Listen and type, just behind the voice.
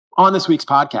On this week's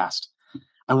podcast,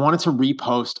 I wanted to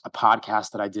repost a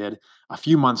podcast that I did a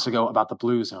few months ago about the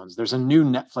Blue Zones. There's a new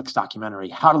Netflix documentary,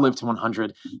 How to Live to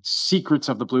 100, Secrets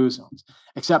of the Blue Zones.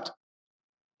 Except,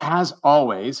 as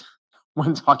always,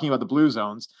 when talking about the Blue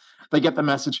Zones, they get the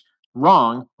message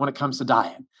wrong when it comes to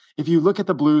diet. If you look at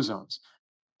the Blue Zones,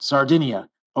 Sardinia,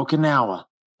 Okinawa,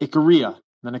 Ikaria,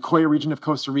 the Nicoya region of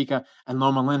Costa Rica, and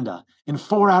Loma Linda, in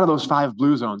 4 out of those 5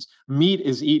 Blue Zones, meat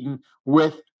is eaten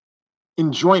with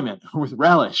enjoyment, with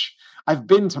relish. I've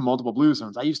been to multiple Blue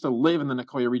Zones. I used to live in the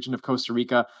Nicoya region of Costa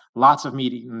Rica, lots of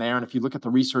meat eaten there. And if you look at the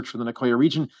research for the Nicoya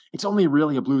region, it's only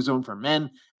really a Blue Zone for men.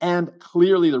 And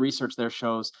clearly the research there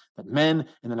shows that men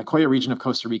in the Nicoya region of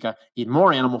Costa Rica eat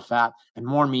more animal fat and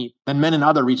more meat than men in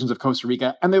other regions of Costa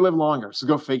Rica, and they live longer. So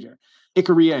go figure.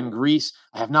 Ikaria in Greece,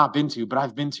 I have not been to, but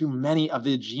I've been to many of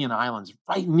the Aegean islands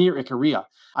right near Ikaria.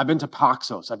 I've been to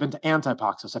Paxos, I've been to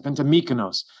Antipaxos, I've been to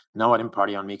Mykonos. No, I didn't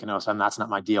party on Mykonos, and that's not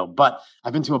my deal. But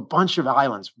I've been to a bunch of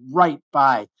islands right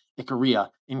by Ikaria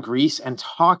in Greece and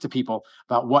talked to people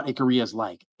about what Ikaria is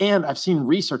like. And I've seen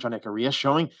research on Ikaria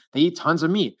showing they eat tons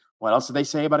of meat. What else do they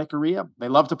say about Ikaria? They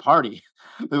love to party.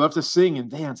 They love to sing and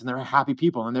dance, and they're happy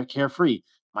people, and they're carefree.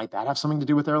 Might that have something to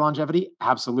do with their longevity?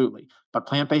 Absolutely. But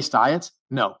plant-based diets?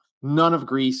 No. None of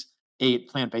Greece ate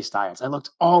plant-based diets. I looked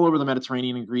all over the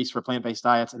Mediterranean and Greece for plant-based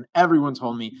diets, and everyone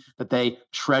told me that they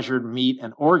treasured meat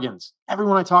and organs.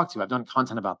 Everyone I talked to, I've done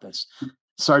content about this.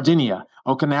 Sardinia,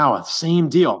 Okinawa, same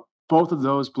deal. Both of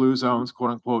those Blue Zones,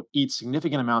 quote unquote, eat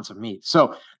significant amounts of meat.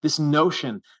 So this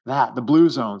notion that the Blue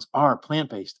Zones are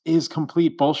plant-based is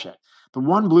complete bullshit. The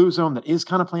one Blue Zone that is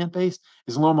kind of plant-based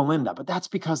is Loma Linda, but that's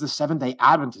because the Seventh-day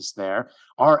Adventists there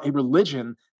are a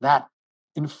religion that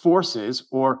enforces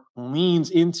or leans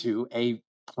into a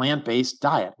plant-based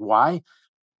diet. Why?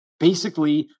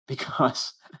 Basically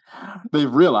because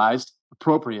they've realized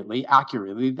appropriately,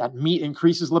 accurately, that meat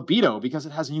increases libido because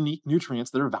it has unique nutrients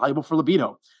that are valuable for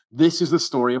libido. This is the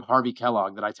story of Harvey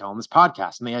Kellogg that I tell in this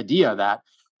podcast, and the idea that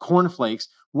cornflakes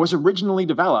was originally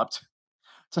developed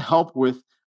to help with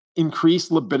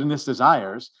increased libidinous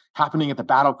desires happening at the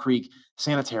Battle Creek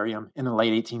Sanitarium in the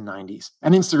late 1890s.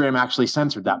 And Instagram actually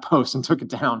censored that post and took it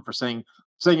down for saying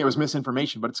it was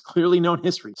misinformation, but it's clearly known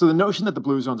history. So the notion that the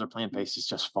Blue Zones are plant-based is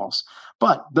just false.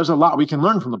 But there's a lot we can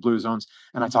learn from the Blue Zones,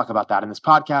 and I talk about that in this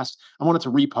podcast. I wanted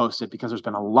to repost it because there's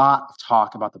been a lot of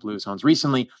talk about the Blue Zones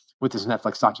recently with this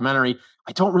Netflix documentary.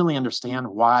 I don't really understand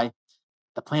why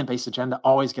the plant-based agenda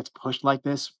always gets pushed like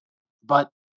this, but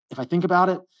if I think about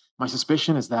it, my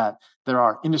suspicion is that there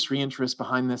are industry interests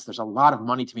behind this. There's a lot of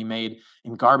money to be made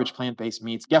in garbage plant-based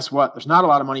meats. Guess what? There's not a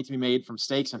lot of money to be made from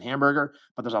steaks and hamburger,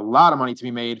 but there's a lot of money to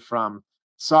be made from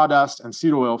sawdust and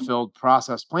seed oil-filled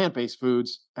processed plant-based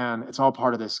foods. And it's all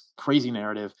part of this crazy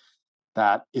narrative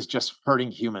that is just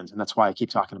hurting humans. And that's why I keep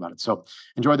talking about it. So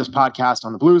enjoy this podcast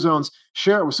on the Blue Zones.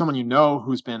 Share it with someone you know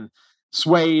who's been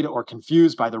swayed or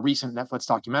confused by the recent Netflix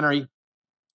documentary.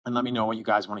 And let me know what you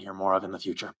guys want to hear more of in the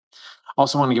future.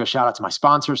 Also want to give a shout out to my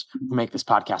sponsors who make this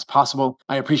podcast possible.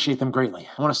 I appreciate them greatly.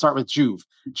 I want to start with Joovv,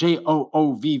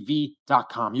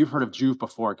 JOOVV.com. You've heard of Joovv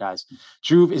before, guys.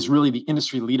 Joovv is really the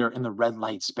industry leader in the red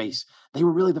light space. They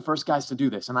were really the first guys to do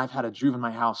this, and I've had a Joovv in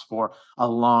my house for a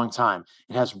long time.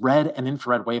 It has red and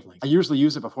infrared wavelengths. I usually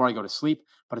use it before I go to sleep,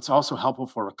 but it's also helpful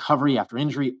for recovery after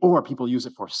injury, or people use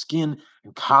it for skin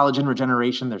and collagen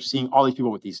regeneration. They're seeing all these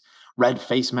people with these red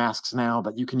face masks now,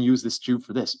 but you can use this Joovv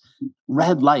for this.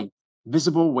 Red light,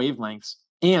 visible wavelengths,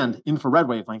 and infrared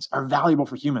wavelengths are valuable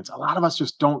for humans. A lot of us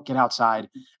just don't get outside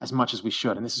as much as we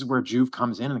should. And this is where Joovv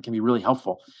comes in and it can be really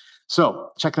helpful.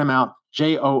 So check them out,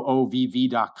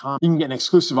 JOOVV.com. You can get an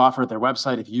exclusive offer at their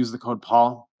website if you use the code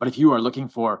Paul. But if you are looking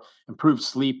for improved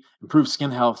sleep, improved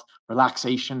skin health,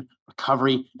 relaxation,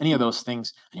 recovery, any of those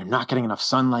things, and you're not getting enough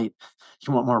sunlight,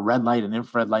 you want more red light and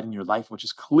infrared light in your life, which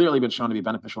has clearly been shown to be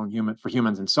beneficial for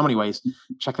humans in so many ways,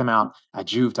 check them out at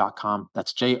Joovv.com.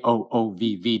 That's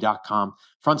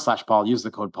JOOVV.com/Paul. Use the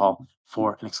code Paul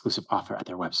for an exclusive offer at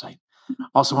their website.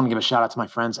 Also want to give a shout out to my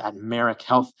friends at Marek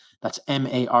Health. That's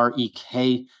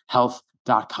MAREK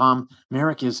health.com.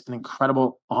 Marek is an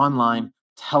incredible online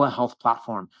telehealth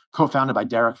platform co-founded by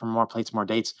Derek from More Plates, More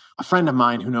Dates, a friend of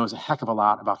mine who knows a heck of a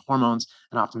lot about hormones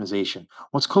and optimization.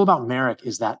 What's cool about Marek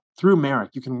is that through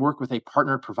Marek, you can work with a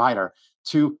partner provider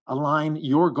to align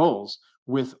your goals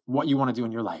with what you want to do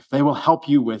in your life. They will help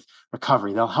you with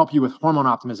recovery. They'll help you with hormone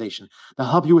optimization. They'll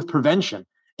help you with prevention.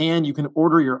 And you can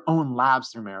order your own labs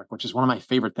through Marek, which is one of my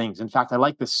favorite things. In fact, I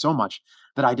like this so much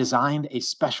that I designed a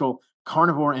special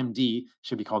Carnivore MD,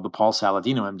 should be called the Paul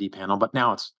Saladino MD panel, but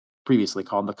now it's previously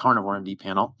called the Carnivore MD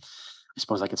panel, I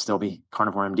suppose I could still be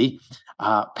Carnivore MD,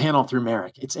 panel through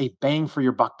Merrick. It's a bang for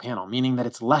your buck panel, meaning that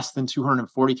it's less than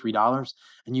 $243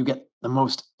 and you get the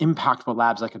most impactful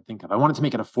labs I could think of. I wanted to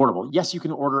make it affordable. Yes, you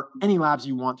can order any labs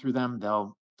you want through them.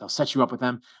 They'll set you up with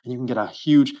them and you can get a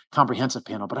huge comprehensive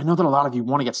panel. But I know that a lot of you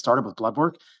want to get started with blood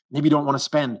work. Maybe you don't want to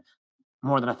spend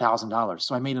more than $1,000.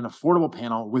 So I made an affordable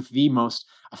panel with the most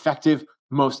effective,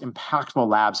 most impactful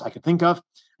labs I could think of.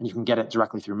 And you can get it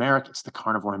directly through Merrick. It's the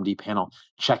Carnivore MD panel.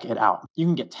 Check it out. You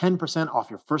can get 10%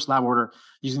 off your first lab order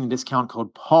using the discount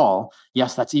code Paul.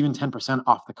 Yes, that's even 10%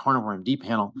 off the Carnivore MD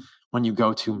panel when you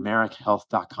go to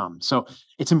merrickhealth.com. So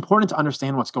it's important to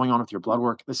understand what's going on with your blood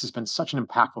work. This has been such an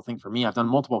impactful thing for me. I've done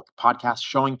multiple podcasts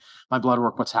showing my blood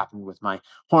work, what's happening with my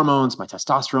hormones, my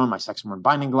testosterone, my sex hormone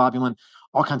binding globulin,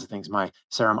 all kinds of things, my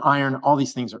serum iron, all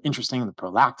these things are interesting, the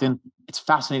prolactin. It's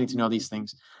fascinating to know these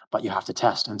things, but you have to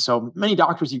test. And so many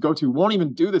doctors you go to won't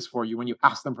even do this for you when you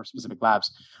ask them for specific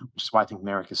labs, which is why I think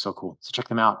Merrick is so cool. So check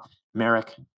them out,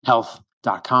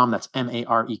 merrickhealth.com. That's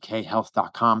MEREK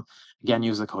health.com. Again,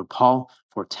 use the code Paul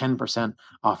for 10%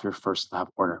 off your first lab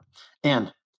order.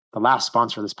 And the last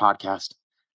sponsor of this podcast,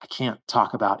 I can't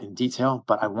talk about in detail,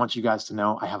 but I want you guys to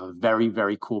know I have a very,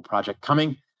 very cool project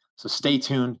coming. So stay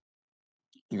tuned.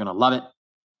 You're going to love it.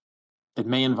 It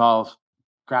may involve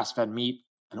grass-fed meat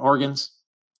and organs,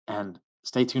 and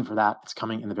stay tuned for that. It's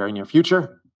coming in the very near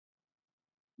future.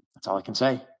 That's all I can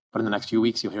say. But in the next few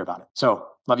weeks, you'll hear about it. So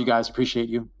love you guys. Appreciate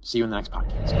you. See you in the next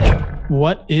podcast.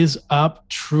 What is up,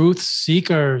 truth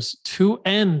seekers? To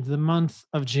end the month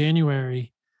of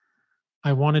January,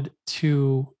 I wanted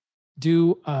to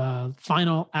do a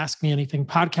final Ask Me Anything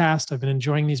podcast. I've been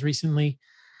enjoying these recently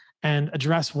and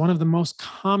address one of the most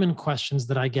common questions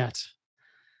that I get.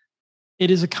 It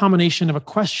is a combination of a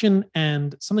question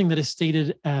and something that is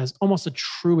stated as almost a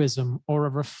truism or a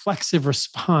reflexive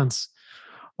response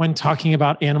when talking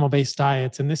about animal-based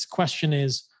diets. And this question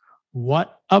is,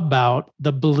 what about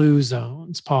the blue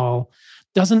zones, Paul?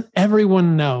 Doesn't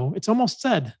everyone know? It's almost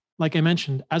said, like I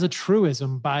mentioned, as a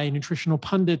truism by nutritional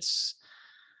pundits,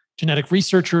 genetic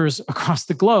researchers across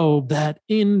the globe, that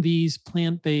in these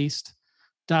plant-based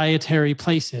dietary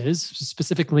places,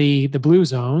 specifically the blue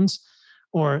zones,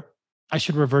 or I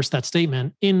should reverse that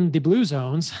statement, in the blue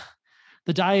zones,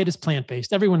 the diet is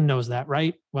plant-based. Everyone knows that,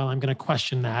 right? Well, I'm going to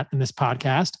question that in this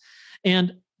podcast.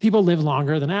 And people live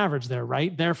longer than average there,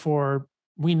 right? Therefore,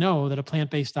 we know that a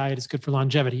plant-based diet is good for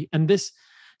longevity. And this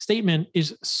statement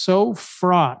is so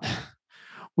fraught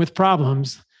with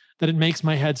problems that it makes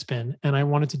my head spin. And I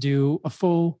wanted to do a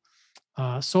full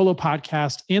solo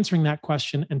podcast answering that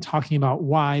question and talking about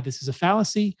why this is a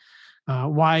fallacy,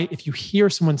 why if you hear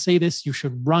someone say this, you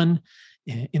should run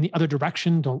in the other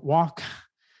direction, don't walk,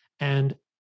 and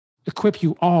equip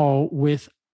you all with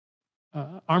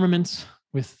armaments,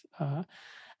 with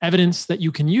evidence that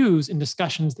you can use in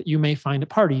discussions that you may find at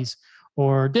parties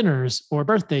or dinners or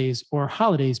birthdays or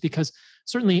holidays, because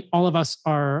certainly all of us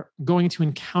are going to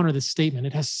encounter this statement.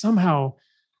 It has somehow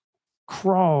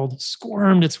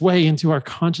squirmed its way into our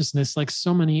consciousness, like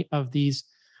so many of these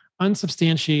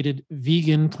unsubstantiated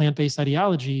vegan plant-based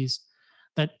ideologies,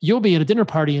 that you'll be at a dinner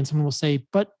party and someone will say,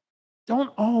 but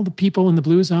don't all the people in the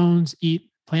blue zones eat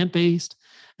plant-based?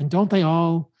 And don't they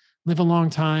all live a long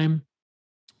time?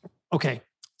 Okay,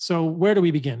 so where do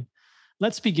we begin?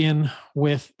 Let's begin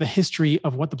with the history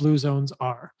of what the blue zones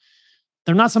are.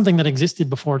 They're not something that existed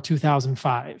before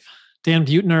 2005. Dan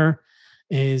Buettner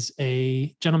is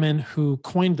a gentleman who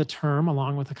coined the term,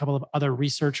 along with a couple of other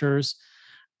researchers,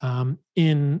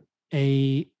 in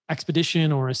a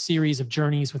expedition or a series of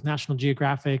journeys with National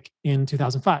Geographic in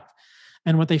 2005.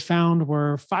 And what they found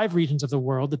were 5 regions of the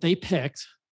world that they picked.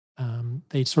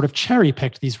 They sort of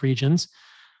cherry-picked these regions: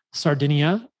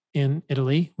 Sardinia in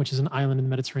Italy, which is an island in the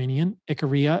Mediterranean;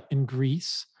 Icaria in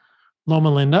Greece; Loma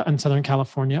Linda in Southern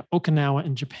California; Okinawa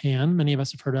in Japan, many of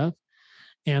us have heard of.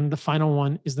 And the final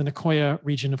one is the Nicoya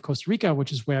region of Costa Rica,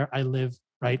 which is where I live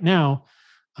right now,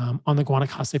 on the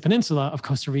Guanacaste Peninsula of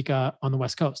Costa Rica on the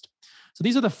West Coast. So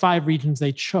these are the 5 regions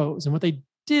they chose. And what they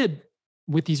did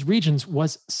with these regions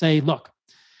was say, look,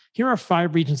 here are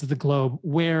 5 regions of the globe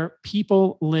where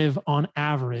people live on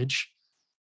average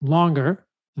longer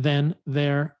than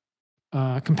their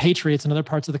compatriots in other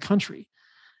parts of the country.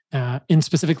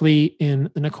 Specifically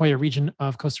in the Nicoya region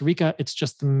of Costa Rica, it's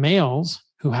just the males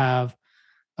who have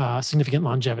significant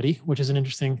longevity, which is an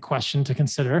interesting question to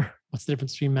consider. What's the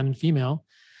difference between men and female?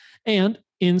 And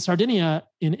in Sardinia,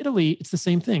 in Italy, it's the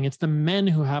same thing. It's the men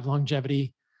who have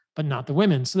longevity, but not the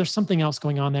women. So there's something else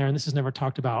going on there. And this is never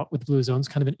talked about with blue zones,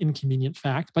 kind of an inconvenient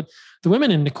fact. But the women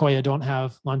in Nicoya don't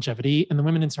have longevity, and the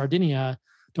women in Sardinia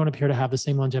don't appear to have the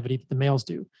same longevity that the males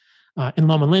do. In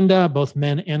Loma Linda, both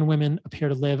men and women appear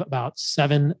to live about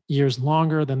 7 years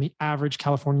longer than the average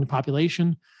Californian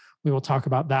population. We will talk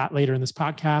about that later in this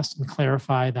podcast and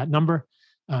clarify that number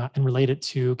and relate it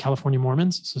to California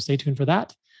Mormons. So stay tuned for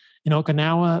that. In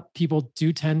Okinawa, people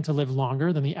do tend to live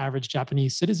longer than the average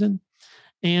Japanese citizen.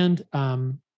 And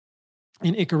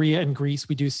in Ikaria and Greece,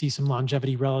 we do see some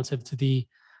longevity relative to the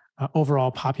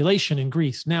overall population in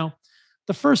Greece. Now,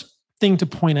 the first thing to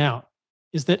point out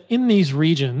is that in these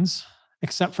regions,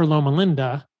 except for Loma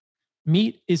Linda,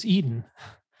 meat is eaten.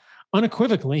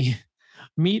 Unequivocally,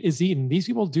 meat is eaten. These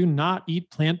people do not eat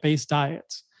plant-based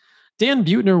diets. Dan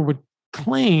Buettner would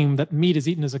claim that meat is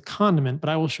eaten as a condiment, but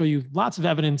I will show you lots of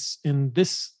evidence in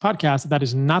this podcast that that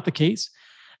is not the case.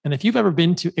 And if you've ever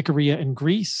been to Ikaria in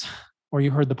Greece, or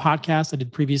you heard the podcast I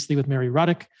did previously with Mary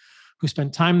Ruddick, who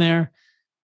spent time there,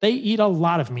 they eat a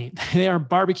lot of meat. They are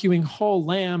barbecuing whole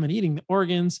lamb and eating the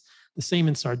organs. The same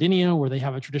in Sardinia, where they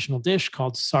have a traditional dish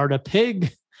called sarda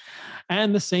pig.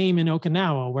 And the same in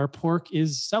Okinawa, where pork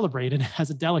is celebrated as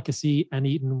a delicacy and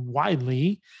eaten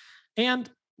widely. And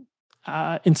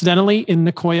incidentally, in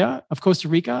Nicoya of Costa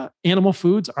Rica, animal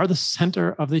foods are the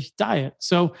center of the diet.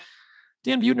 So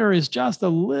Dan Buettner is just a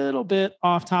little bit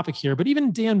off topic here, but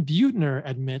even Dan Buettner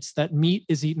admits that meat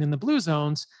is eaten in the blue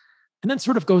zones, and then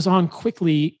sort of goes on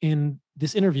quickly in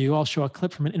this interview. I'll show a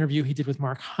clip from an interview he did with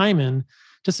Mark Hyman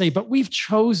to say, but we've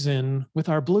chosen with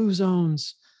our blue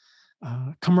zones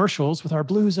commercials, with our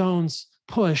blue zones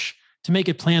push, to make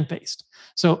it plant-based.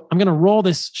 So I'm going to roll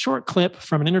this short clip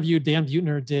from an interview Dan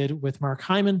Buettner did with Mark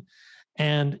Hyman,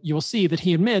 and you will see that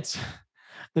he admits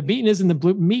the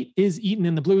meat is eaten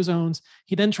in the blue zones.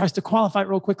 He then tries to qualify it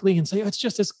real quickly and say, oh, it's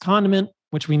just this condiment,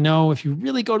 which we know if you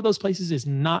really go to those places is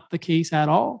not the case at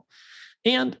all.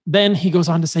 And then he goes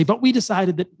on to say, but we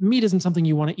decided that meat isn't something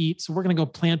you want to eat, so we're going to go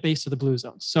plant-based to the blue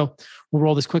zones. So we'll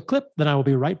roll this quick clip, then I will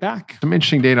be right back. Some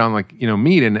interesting data on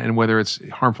meat and whether it's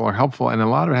harmful or helpful. And a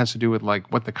lot of it has to do with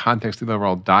what the context of the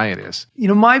overall diet is.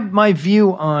 My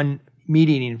view on meat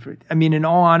eating, in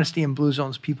all honesty, in blue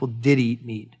zones, people did eat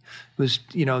meat. It was,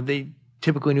 they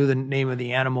typically knew the name of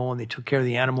the animal and they took care of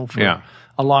the animal for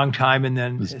a long time. And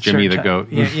then it was Jimmy the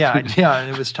goat. Yeah.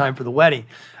 And it was time for the wedding.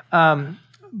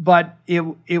 But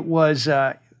it was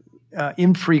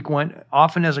infrequent,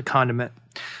 often as a condiment.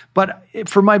 But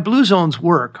for my blue zones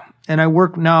work, and I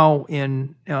work now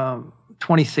in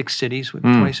 26 cities with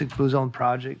 26 blue zone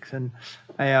projects, and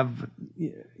I have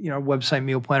website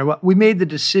meal planner. We made the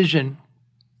decision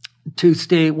to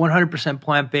stay 100%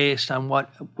 plant-based on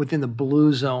within the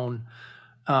blue zone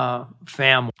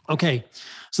family. Okay,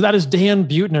 so that is Dan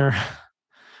Buettner,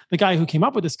 the guy who came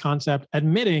up with this concept,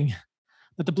 admitting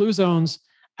that the blue zones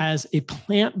as a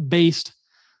plant-based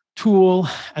tool,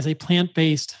 as a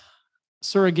plant-based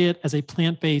surrogate, as a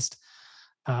plant-based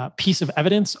piece of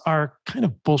evidence are kind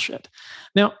of bullshit.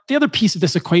 Now, the other piece of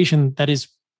this equation that is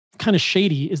kind of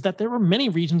shady is that there were many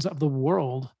regions of the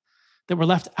world that were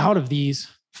left out of these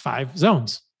 5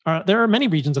 zones. There are many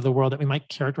regions of the world that we might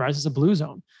characterize as a blue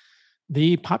zone.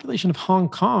 The population of Hong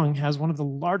Kong has one of the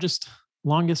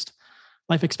longest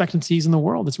life expectancies in the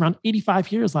world. It's around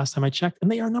 85 years last time I checked, and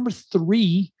they are number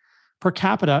 3 per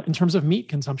capita in terms of meat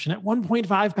consumption at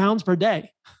 1.5 pounds per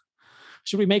day.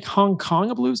 Should we make Hong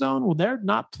Kong a blue zone? Well, they're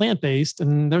not plant-based,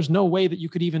 and there's no way that you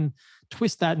could even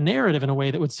twist that narrative in a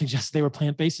way that would suggest they were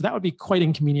plant-based. So that would be quite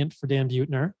inconvenient for Dan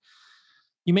Buettner.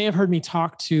 You may have heard me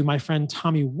talk to my friend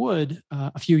Tommy Wood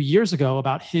a few years ago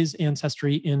about his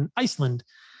ancestry in Iceland.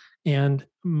 And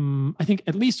I think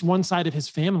at least one side of his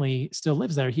family still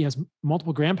lives there. He has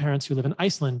multiple grandparents who live in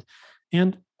Iceland.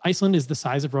 And Iceland is the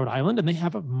size of Rhode Island, and they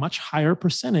have a much higher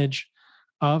percentage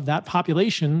of that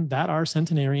population that are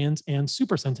centenarians and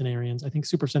super centenarians. I think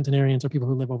super centenarians are people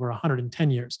who live over 110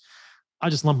 years.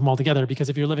 I'll just lump them all together because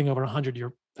if you're living over 100,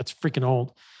 that's freaking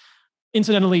old.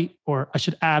 Incidentally, or I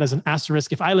should add as an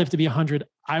asterisk, if I live to be 100,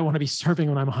 I want to be surfing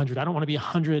when I'm 100. I don't want to be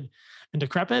 100 and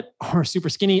decrepit or super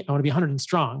skinny. I want to be 100 and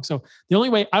strong. So the only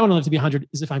way I want to live to be 100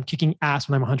 is if I'm kicking ass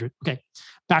when I'm 100. Okay,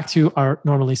 back to our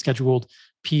normally scheduled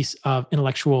piece of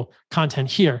intellectual content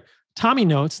here. Tommy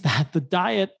notes that the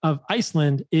diet of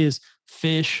Iceland is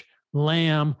fish,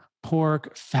 lamb,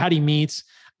 pork, fatty meats,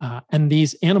 and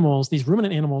these animals, these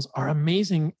ruminant animals, are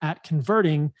amazing at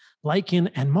converting lichen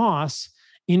and moss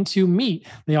into meat.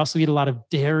 They also eat a lot of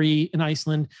dairy in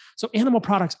Iceland. So animal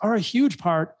products are a huge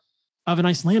part of an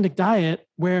Icelandic diet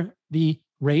where the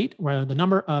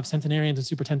number of centenarians and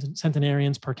super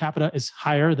centenarians per capita is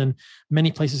higher than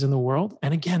many places in the world.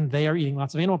 And again, they are eating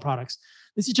lots of animal products.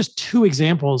 This is just 2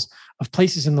 examples of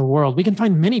places in the world. We can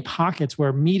find many pockets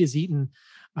where meat is eaten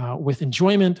with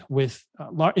enjoyment,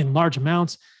 in large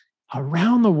amounts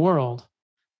around the world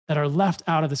that are left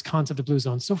out of this concept of blue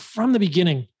zones. So from the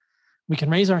beginning, we can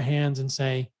raise our hands and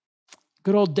say,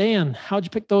 good old Dan, how'd you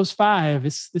pick those 5?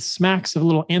 This smacks of a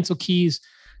little Ansel Keys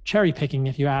cherry picking,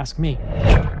 if you ask me.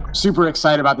 Super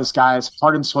excited about this, guys.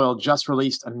 Heart and Soil just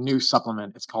released a new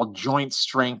supplement. It's called Joint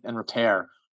Strength and Repair.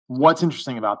 What's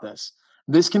interesting about this?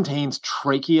 This contains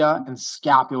trachea and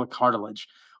scapula cartilage.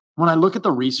 When I look at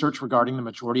the research regarding the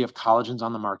majority of collagens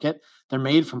on the market, they're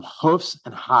made from hoofs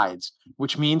and hides,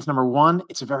 which means, number one,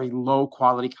 it's a very low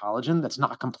quality collagen that's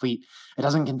not complete. It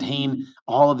doesn't contain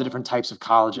all of the different types of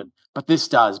collagen, but this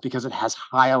does because it has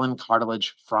hyaline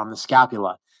cartilage from the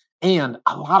scapula. And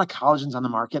a lot of collagens on the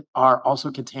market are also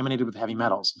contaminated with heavy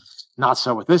metals. Not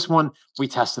so with this one. We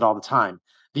test it all the time.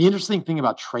 The interesting thing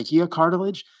about trachea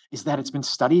cartilage is that it's been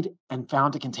studied and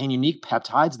found to contain unique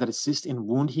peptides that assist in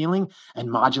wound healing and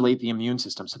modulate the immune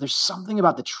system. So there's something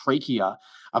about the trachea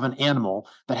of an animal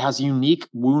that has unique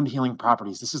wound healing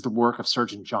properties. This is the work of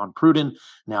surgeon John Pruden,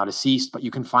 now deceased, but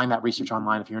you can find that research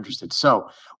online if you're interested. So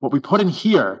what we put in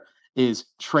here is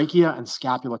trachea and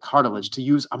scapula cartilage to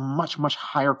use a much, much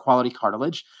higher quality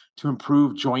cartilage to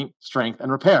improve joint strength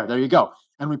and repair. There you go.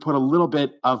 And we put a little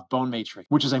bit of bone matrix,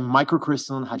 which is a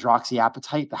microcrystalline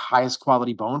hydroxyapatite, the highest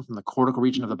quality bone from the cortical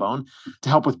region of the bone, to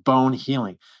help with bone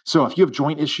healing. So if you have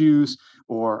joint issues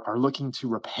or are looking to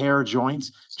repair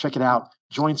joints, check it out.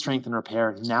 Joint Strength and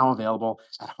Repair, now available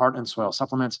at Heart and Soil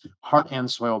Supplements,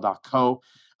 heartandsoil.co.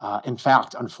 In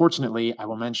fact, unfortunately, I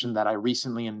will mention that I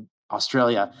recently in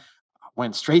Australia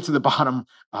went straight to the bottom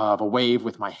of a wave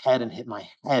with my head and hit my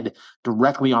head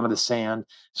directly onto the sand.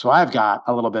 So I've got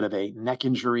a little bit of a neck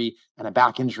injury and a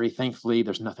back injury. Thankfully,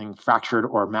 there's nothing fractured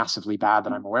or massively bad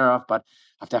that I'm aware of, but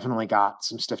I've definitely got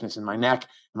some stiffness in my neck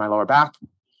and my lower back.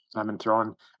 I've been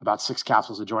throwing about 6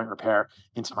 capsules of joint repair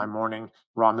into my morning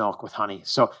raw milk with honey.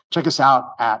 So check us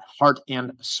out at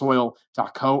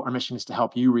heartandsoil.co. Our mission is to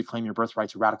help you reclaim your birthright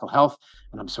to radical health.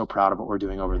 And I'm so proud of what we're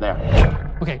doing over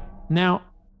there. Okay, now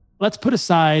let's put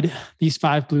aside these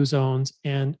 5 blue zones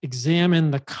and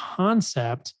examine the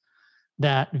concept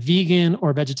that vegan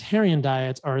or vegetarian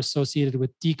diets are associated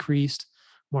with decreased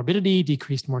morbidity,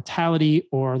 decreased mortality,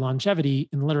 or longevity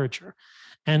in literature.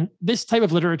 And this type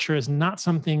of literature is not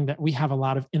something that we have a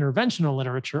lot of interventional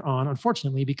literature on,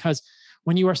 unfortunately, because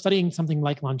when you are studying something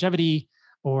like longevity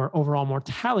or overall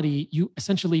mortality, you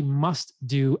essentially must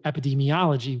do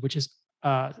epidemiology, which is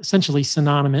essentially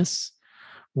synonymous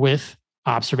with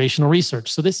observational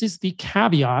research. So this is the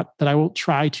caveat that I will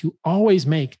try to always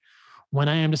make when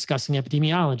I am discussing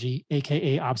epidemiology,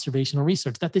 aka observational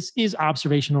research, that this is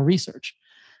observational research.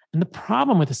 And the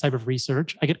problem with this type of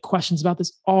research, I get questions about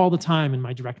this all the time in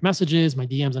my direct messages, my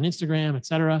DMs on Instagram, et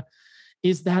cetera,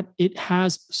 is that it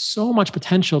has so much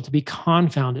potential to be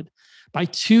confounded by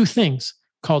 2 things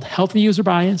called healthy user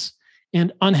bias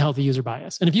and unhealthy user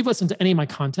bias. And if you've listened to any of my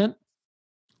content,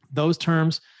 those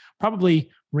terms probably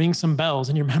ring some bells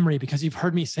in your memory because you've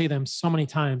heard me say them so many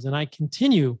times. And I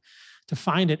continue to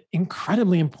find it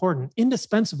incredibly important,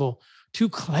 indispensable to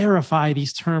clarify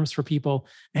these terms for people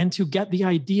and to get the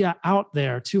idea out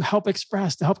there, to help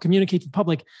express, to help communicate to the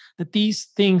public that these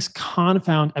things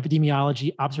confound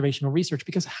epidemiology, observational research.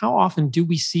 Because how often do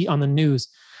we see on the news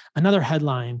another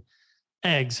headline,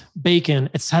 eggs, bacon,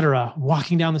 etc.,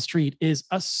 walking down the street is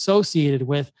associated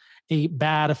with a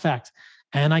bad effect?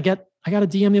 And I got a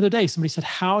DM the other day. Somebody said,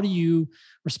 how do you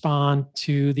respond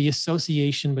to the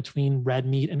association between red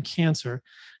meat and cancer?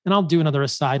 And I'll do another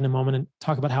aside in a moment and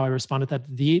talk about how I responded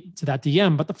to that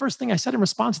DM. But the first thing I said in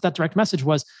response to that direct message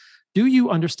was, do you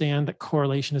understand that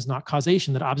correlation is not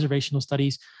causation, that observational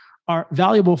studies are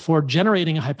valuable for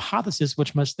generating a hypothesis,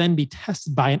 which must then be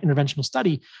tested by an interventional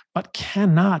study, but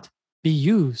cannot be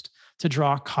used to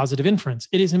draw causative inference?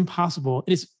 It is impossible.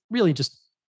 It is really just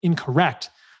incorrect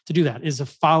to do that. It is a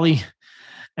folly,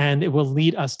 and it will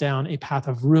lead us down a path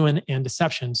of ruin and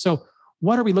deception. So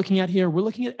what are we looking at here? We're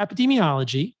looking at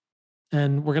epidemiology,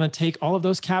 and we're going to take all of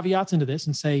those caveats into this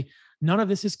and say, none of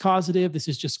this is causative. This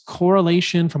is just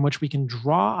correlation from which we can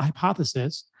draw a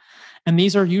hypothesis. And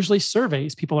these are usually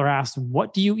surveys. People are asked,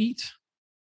 what do you eat?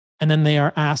 And then they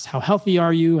are asked, how healthy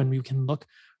are you? And we can look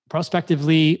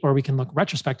prospectively or we can look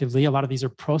retrospectively. A lot of these are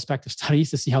prospective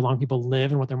studies to see how long people live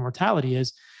and what their mortality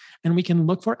is. And we can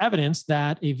look for evidence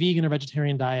that a vegan or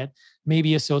vegetarian diet may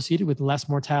be associated with less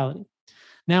mortality.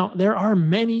 Now, there are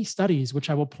many studies,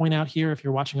 which I will point out here. If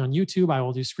you're watching on YouTube, I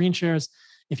will do screen shares.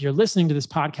 If you're listening to this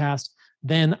podcast,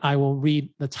 then I will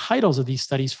read the titles of these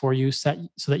studies for you so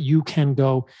that you can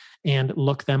go and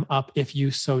look them up if you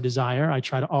so desire. I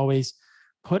try to always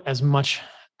put as much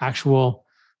actual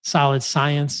solid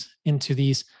science into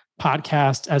these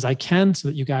podcasts as I can so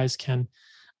that you guys can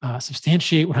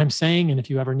substantiate what I'm saying. And if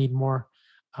you ever need more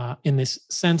in this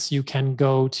sense, you can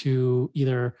go to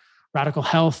either Radical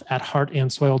Health at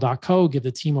heartandsoil.co, give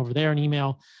the team over there an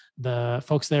email. The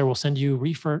folks there will send you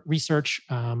research,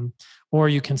 or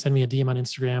you can send me a DM on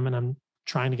Instagram, and I'm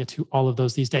trying to get to all of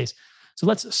those these days. So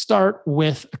let's start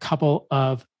with a couple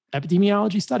of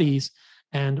epidemiology studies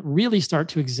and really start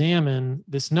to examine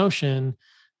this notion.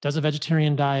 Does a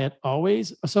vegetarian diet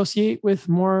always associate with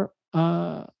more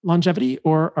longevity,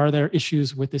 or are there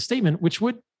issues with this statement, which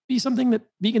would be something that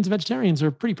vegans and vegetarians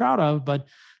are pretty proud of, but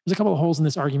there's a couple of holes in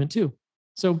this argument too.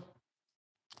 So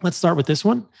let's start with this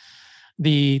one.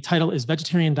 The title is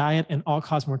Vegetarian Diet and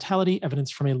All-Cause Mortality,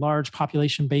 Evidence from a Large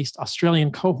Population-Based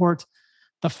Australian Cohort,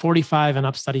 the 45 and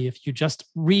up study. If you just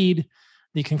read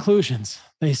the conclusions,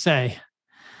 they say,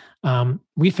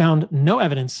 we found no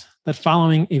evidence that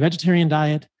following a vegetarian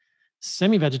diet,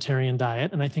 semi-vegetarian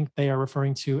diet, and I think they are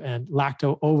referring to a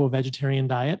lacto-ovo-vegetarian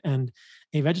diet, and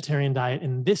a vegetarian diet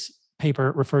in this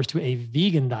paper refers to a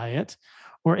vegan diet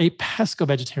or a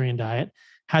pesco-vegetarian diet,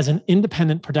 has an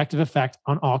independent protective effect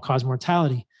on all-cause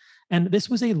mortality. And this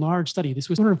was a large study. This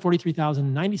was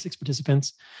 243,096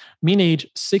 participants, mean age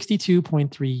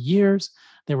 62.3 years.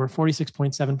 There were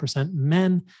 46.7%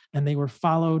 men, and they were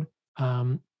followed.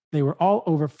 They were all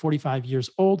over 45 years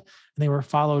old, and they were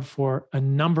followed for a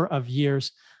number of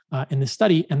years in this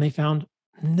study, and they found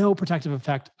no protective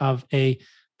effect of a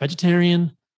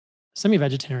vegetarian,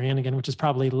 semi-vegetarian, again, which is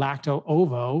probably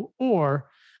lacto-ovo, or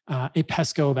a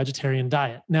pesco-vegetarian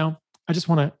diet. Now, I just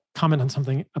want to comment on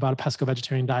something about a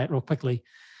pesco-vegetarian diet real quickly.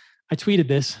 I tweeted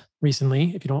this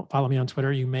recently. If you don't follow me on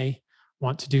Twitter, you may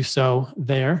want to do so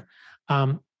there.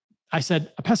 I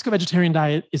said, a pesco-vegetarian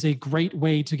diet is a great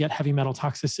way to get heavy metal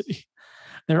toxicity.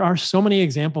 There are so many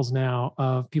examples now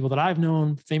of people that I've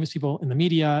known, famous people in the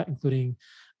media, including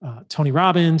Tony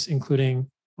Robbins, including,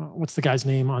 what's the guy's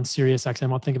name on Sirius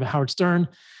XM? I'll think of it, Howard Stern,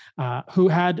 who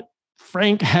had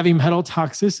frank heavy metal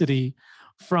toxicity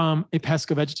from a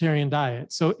pesco-vegetarian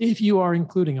diet. So if you are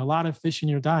including a lot of fish in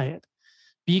your diet,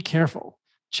 be careful.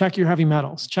 Check your heavy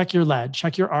metals, check your lead,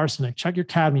 check your arsenic, check your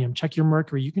cadmium, check your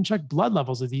mercury. You can check blood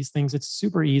levels of these things. It's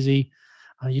super easy.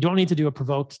 You don't need to do a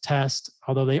provoked test,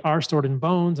 although they are stored in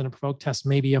bones, and a provoked test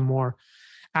may be a more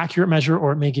accurate measure,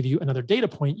 or it may give you another data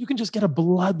point. You can just get a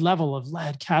blood level of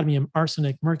lead, cadmium,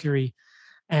 arsenic, mercury,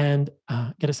 and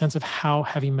get a sense of how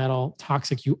heavy metal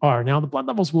toxic you are. Now, the blood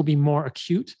levels will be more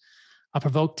acute. A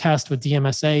provoked test with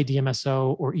DMSA,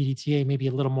 DMSO, or EDTA may be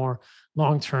a little more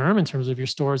long-term in terms of your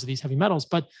stores of these heavy metals.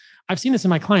 But I've seen this in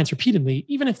my clients repeatedly,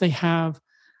 even if they have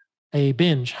a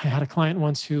binge. I had a client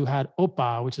once who had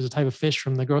opa, which is a type of fish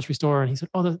from the grocery store. And he said,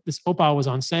 oh, this opa was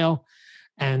on sale.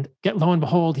 And lo and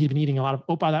behold, he'd been eating a lot of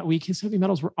opa that week. His heavy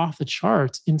metals were off the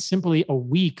charts in simply a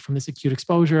week from this acute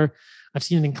exposure. I've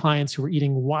seen it in clients who were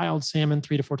eating wild salmon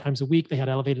 3 to 4 times a week. They had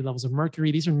elevated levels of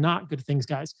mercury. These are not good things,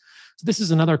 guys. So this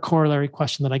is another corollary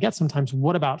question that I get sometimes.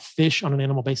 What about fish on an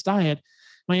animal-based diet?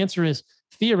 My answer is,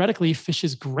 theoretically, fish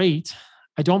is great.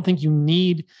 I don't think you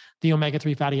need the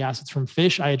omega-3 fatty acids from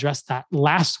fish. I addressed that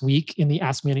last week in the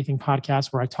Ask Me Anything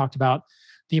podcast, where I talked about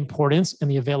the importance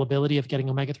and the availability of getting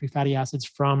omega-3 fatty acids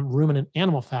from ruminant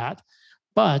animal fat.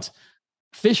 But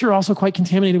fish are also quite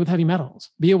contaminated with heavy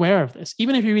metals. Be aware of this.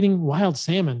 Even if you're eating wild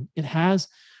salmon, it has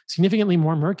significantly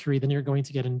more mercury than you're going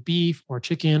to get in beef or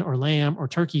chicken or lamb or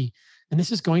turkey. And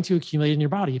this is going to accumulate in your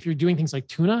body. If you're doing things like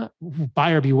tuna,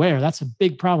 buyer beware. That's a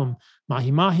big problem.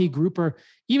 Mahi-mahi, grouper,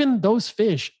 even those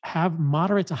fish have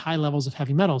moderate to high levels of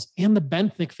heavy metals, and the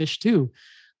benthic fish too.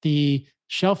 The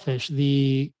shellfish,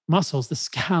 the mussels, the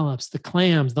scallops, the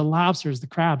clams, the lobsters, the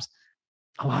crabs.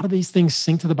 A lot of these things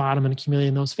sink to the bottom and accumulate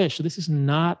in those fish. So this is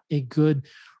not a good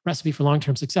recipe for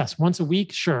long-term success. Once a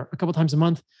week, sure. A couple times a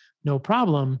month, no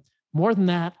problem. More than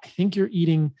that, I think you're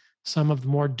eating some of the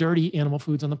more dirty animal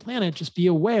foods on the planet. Just be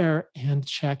aware and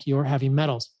check your heavy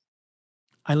metals.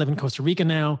 I live in Costa Rica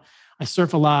now. I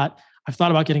surf a lot. I've thought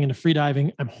about getting into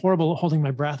freediving. I'm horrible at holding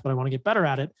my breath, but I want to get better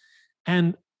at it.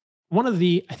 And one of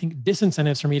the, I think,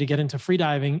 disincentives for me to get into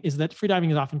freediving is that freediving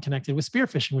is often connected with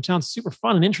spearfishing, which sounds super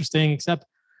fun and interesting, except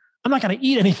I'm not going to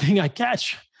eat anything I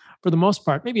catch for the most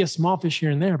part. Maybe a small fish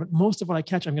here and there, but most of what I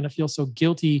catch, I'm going to feel so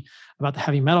guilty about the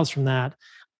heavy metals from that.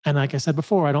 And like I said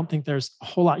before, I don't think there's a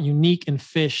whole lot unique in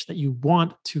fish that you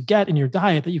want to get in your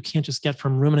diet that you can't just get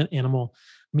from ruminant animal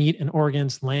meat and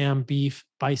organs, lamb, beef,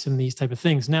 bison, these type of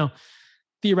things. Now,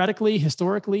 theoretically,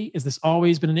 historically, has this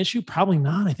always been an issue? Probably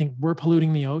not. I think we're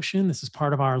polluting the ocean. This is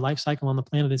part of our life cycle on the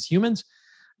planet as humans.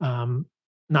 Not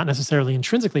necessarily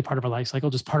intrinsically part of our life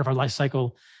cycle, just part of our life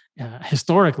cycle.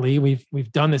 Historically,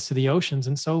 we've done this to the oceans.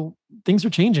 And so things are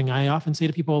changing. I often say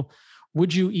to people,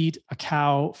 would you eat a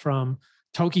cow from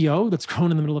Tokyo that's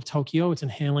grown in the middle of Tokyo, it's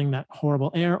inhaling that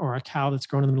horrible air, or a cow that's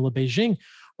grown in the middle of Beijing?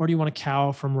 Or do you want a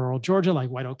cow from rural Georgia, like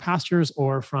White Oak Pastures,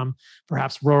 or from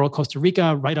perhaps rural Costa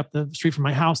Rica, right up the street from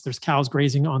my house? There's cows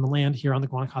grazing on the land here on the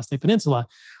Guanacaste Peninsula.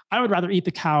 I would rather eat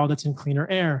the cow that's in cleaner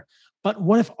air. But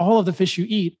what if all of the fish you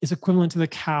eat is equivalent to the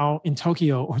cow in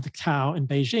Tokyo or the cow in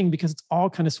Beijing? Because it's all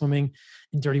kind of swimming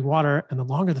in dirty water. And the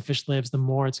longer the fish lives, the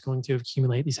more it's going to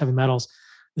accumulate these heavy metals.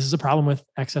 This is a problem with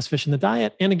excess fish in the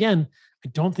diet. And again, I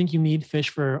don't think you need fish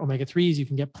for omega-3s. You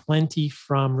can get plenty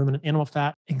from ruminant animal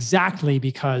fat, exactly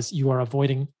because you are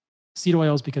avoiding seed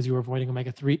oils, because you are avoiding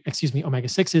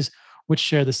omega-6s, which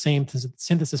share the same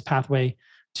synthesis pathway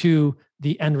to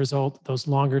the end result, those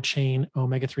longer chain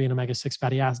omega-3 and omega-6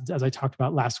 fatty acids, as I talked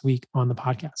about last week on the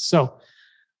podcast. So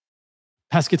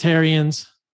pescatarians,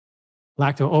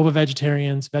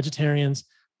 lacto-ovo-vegetarians, vegetarians,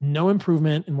 no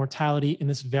improvement in mortality in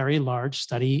this very large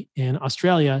study in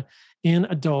Australia in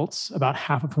adults, about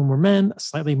half of whom were men,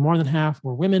 slightly more than half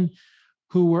were women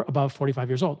who were above 45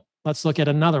 years old. Let's look at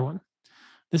another one.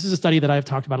 This is a study that I've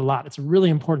talked about a lot. It's a really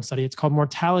important study. It's called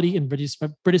Mortality in British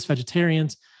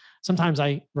Vegetarians. Sometimes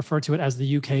I refer to it as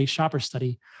the UK Shopper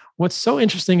Study. What's so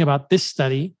interesting about this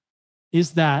study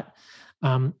is that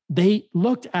they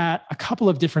looked at a couple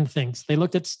of different things. They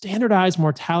looked at standardized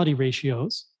mortality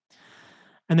ratios,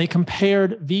 and they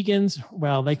compared vegans,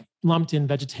 well, they lumped in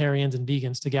vegetarians and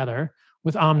vegans together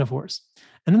with omnivores.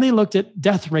 And then they looked at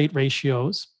death rate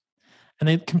ratios, and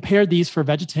they compared these for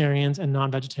vegetarians and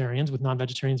non-vegetarians, with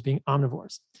non-vegetarians being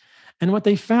omnivores. And what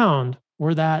they found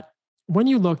were that when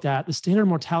you looked at the standard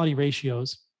mortality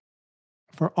ratios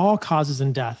for all causes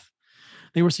and death,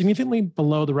 they were significantly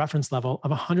below the reference level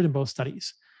of 100 in both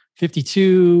studies.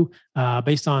 52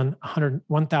 based on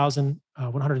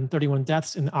 131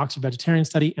 deaths in the Oxford Vegetarian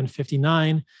Study, and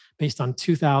 59 based on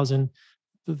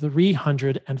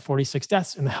 2,346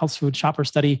 deaths in the Health Food Shopper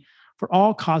Study. For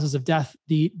all causes of death,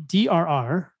 the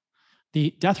DRR,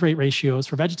 the death rate ratios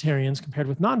for vegetarians compared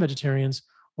with non-vegetarians,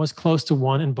 was close to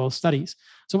 1 in both studies.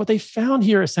 So what they found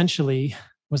here essentially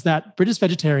was that British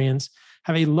vegetarians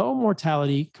have a low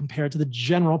mortality compared to the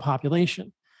general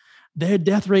population. Their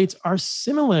death rates are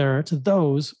similar to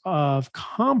those of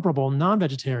comparable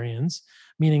non-vegetarians,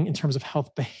 meaning in terms of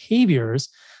health behaviors,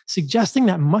 suggesting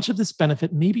that much of this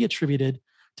benefit may be attributed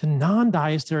to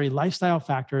non-dietary lifestyle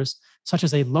factors, such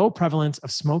as a low prevalence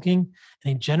of smoking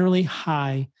and a generally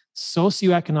high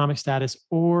socioeconomic status,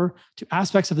 or to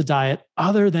aspects of the diet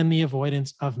other than the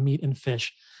avoidance of meat and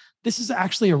fish. This is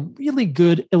actually a really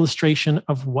good illustration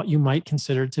of what you might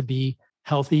consider to be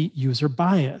healthy user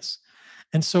bias.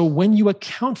 And so when you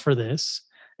account for this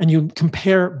and you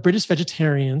compare British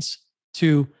vegetarians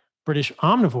to British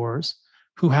omnivores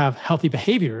who have healthy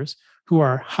behaviors, who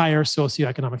are higher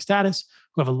socioeconomic status,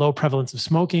 who have a low prevalence of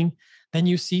smoking, then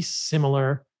you see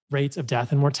similar rates of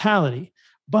death and mortality.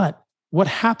 But what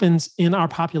happens in our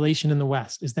population in the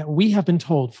West is that we have been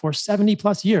told for 70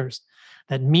 plus years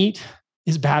that meat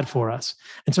is bad for us.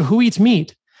 And so who eats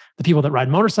meat? The people that ride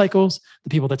motorcycles, the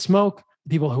people that smoke, the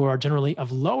people who are generally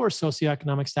of lower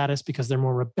socioeconomic status because they're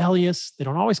more rebellious. They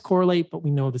don't always correlate, but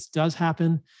we know this does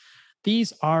happen.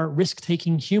 These are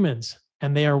risk-taking humans,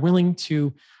 and they are willing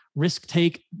to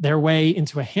risk-take their way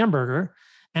into a hamburger.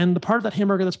 And the part of that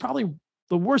hamburger that's probably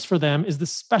the worst for them is the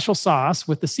special sauce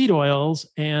with the seed oils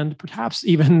and perhaps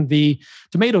even the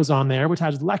tomatoes on there, which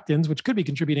has lectins, which could be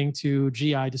contributing to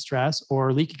GI distress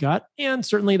or leaky gut. And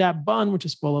certainly that bun, which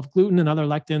is full of gluten and other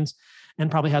lectins, and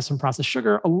probably has some processed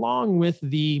sugar, along with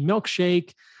the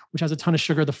milkshake, which has a ton of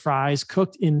sugar, the fries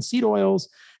cooked in seed oils,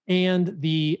 and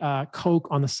the Coke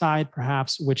on the side,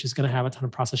 perhaps, which is going to have a ton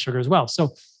of processed sugar as well.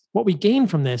 So what we gain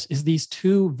from this is these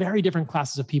two very different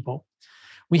classes of people.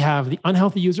 We have the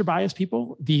unhealthy user bias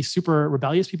people, the super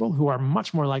rebellious people who are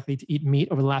much more likely to eat meat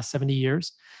over the last 70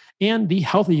 years, and the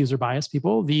healthy user bias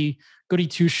people, the goody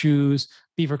two-shoes,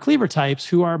 beaver cleaver types,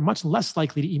 who are much less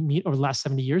likely to eat meat over the last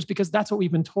 70 years because that's what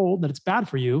we've been told, that it's bad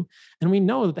for you. And we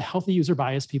know that the healthy user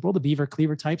bias people, the beaver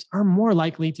cleaver types, are more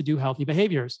likely to do healthy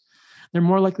behaviors. They're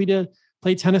more likely to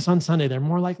play tennis on Sunday. They're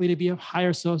more likely to be of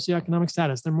higher socioeconomic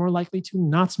status. They're more likely to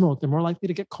not smoke. They're more likely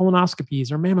to get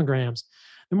colonoscopies or mammograms.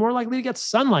 They're more likely to get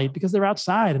sunlight because they're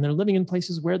outside and they're living in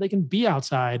places where they can be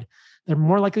outside. They're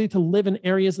more likely to live in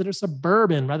areas that are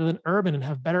suburban rather than urban and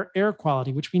have better air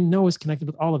quality, which we know is connected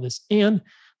with all of this. And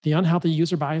the unhealthy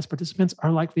user bias participants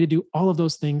are likely to do all of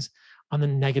those things on the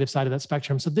negative side of that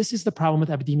spectrum. So this is the problem with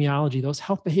epidemiology. Those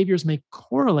health behaviors may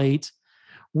correlate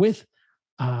with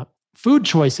food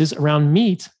choices around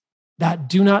meat that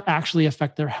do not actually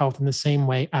affect their health in the same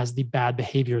way as the bad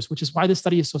behaviors, which is why this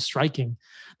study is so striking.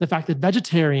 The fact that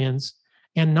vegetarians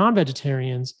and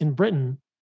non-vegetarians in Britain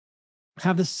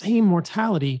have the same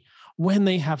mortality when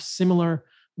they have similar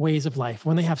ways of life,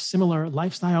 when they have similar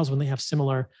lifestyles, when they have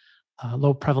similar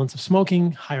low prevalence of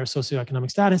smoking, higher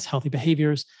socioeconomic status, healthy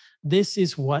behaviors. This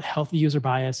is what healthy user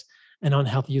bias and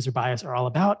unhealthy user bias are all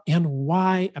about, and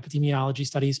why epidemiology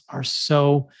studies are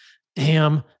so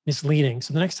damn misleading.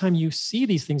 So the next time you see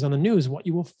these things on the news, what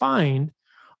you will find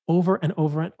over and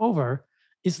over and over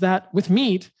is that with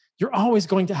meat, you're always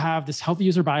going to have this healthy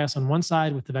user bias on one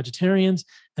side with the vegetarians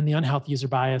and the unhealthy user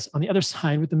bias on the other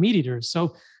side with the meat eaters.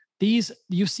 So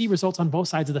you see results on both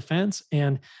sides of the fence.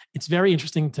 And it's very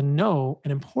interesting to know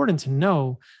and important to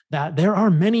know that there are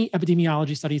many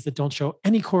epidemiology studies that don't show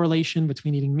any correlation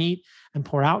between eating meat and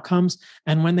poor outcomes.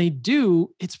 And when they do,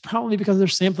 it's probably because they're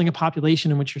sampling a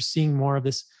population in which you're seeing more of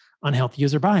this unhealthy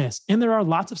user bias. And there are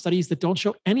lots of studies that don't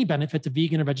show any benefit to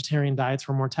vegan or vegetarian diets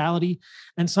for mortality.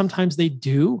 And sometimes they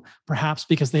do, perhaps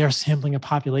because they are sampling a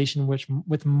population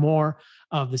with more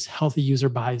of this healthy user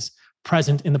bias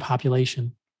present in the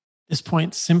population. This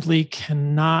point simply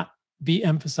cannot be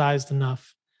emphasized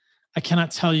enough. I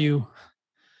cannot tell you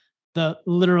the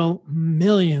literal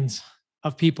millions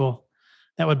of people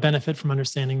that would benefit from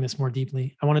understanding this more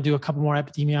deeply. I want to do a couple more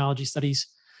epidemiology studies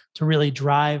to really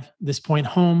drive this point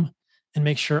home and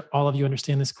make sure all of you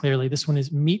understand this clearly. This one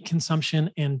is meat consumption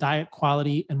and diet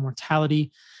quality and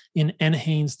mortality in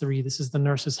NHANES 3. This is the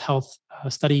Nurses' Health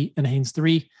study, NHANES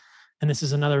 3. And this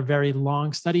is another very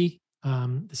long study.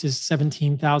 This is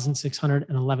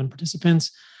 17,611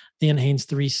 participants. The NHANES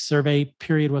 3 survey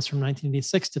period was from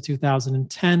 1986 to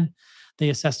 2010. They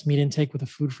assessed meat intake with a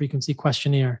food frequency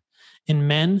questionnaire. In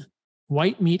men,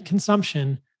 white meat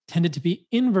consumption tended to be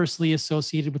inversely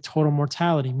associated with total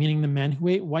mortality, meaning the men who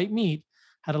ate white meat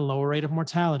had a lower rate of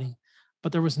mortality.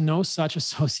 But there was no such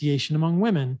association among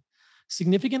women.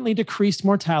 Significantly decreased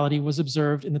mortality was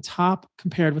observed in the top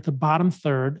compared with the bottom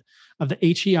third of the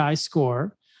HEI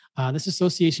score. This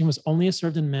association was only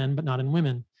observed in men, but not in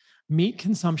women. Meat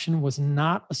consumption was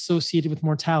not associated with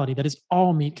mortality. That is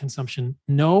all meat consumption.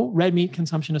 No red meat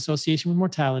consumption association with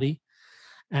mortality.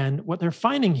 And what they're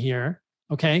finding here,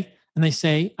 okay, and they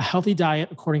say a healthy diet,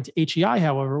 according to HEI,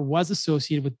 however, was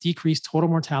associated with decreased total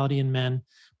mortality in men,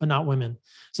 but not women.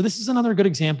 So this is another good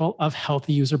example of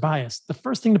healthy user bias. The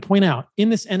first thing to point out in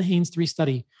this NHANES 3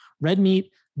 study, red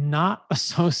meat not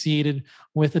associated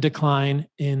with a decline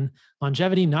in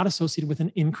longevity, not associated with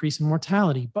an increase in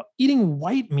mortality, but eating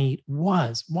white meat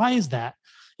was. Why is that?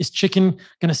 Is chicken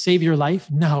going to save your life?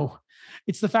 No.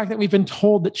 It's the fact that we've been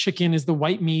told that chicken is the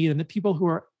white meat, and that people who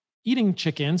are eating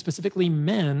chicken, specifically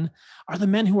men, are the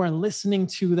men who are listening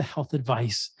to the health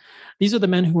advice. These are the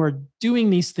men who are doing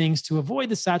these things to avoid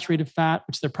the saturated fat,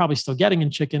 which they're probably still getting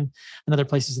in chicken and other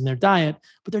places in their diet,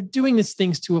 but they're doing these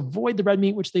things to avoid the red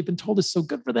meat, which they've been told is so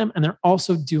good for them. And they're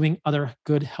also doing other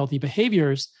good, healthy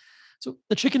behaviors. So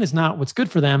the chicken is not what's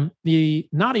good for them. The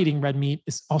not eating red meat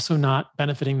is also not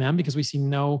benefiting them, because we see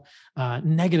no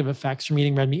negative effects from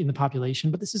eating red meat in the population.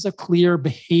 But this is a clear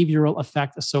behavioral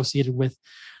effect associated with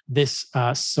this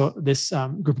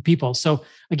group of people. So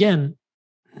again,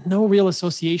 no real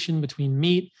association between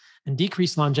meat and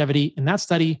decreased longevity in that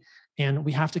study. And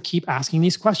we have to keep asking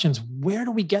these questions. Where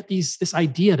do we get this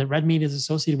idea that red meat is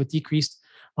associated with decreased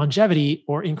longevity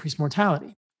or increased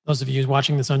mortality? Those of you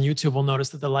watching this on YouTube will notice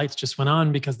that the lights just went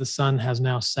on because the sun has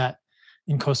now set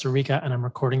in Costa Rica, and I'm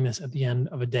recording this at the end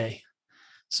of a day.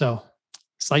 So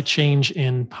slight change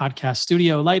in podcast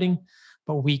studio lighting,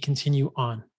 but we continue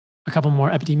on. A couple more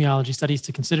epidemiology studies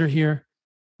to consider here.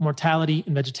 Mortality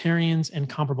in vegetarians and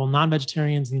comparable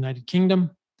non-vegetarians in the United Kingdom.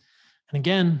 And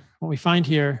again, what we find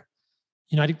here,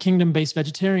 United Kingdom-based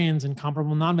vegetarians and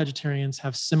comparable non-vegetarians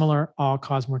have similar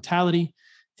all-cause mortality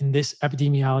in this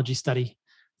epidemiology study.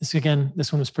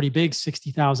 This one was pretty big,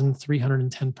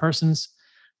 60,310 persons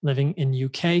living in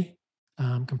UK,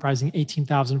 comprising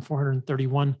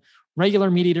 18,431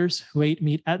 regular meat eaters who ate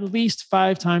meat at least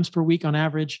 5 times per week on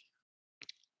average.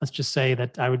 Let's just say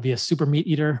that I would be a super meat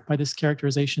eater by this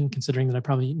characterization, considering that I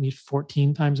probably eat meat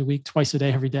 14 times a week, twice a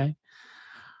day, every day.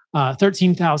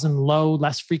 13,000 low,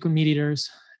 less frequent meat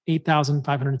eaters,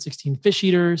 8,516 fish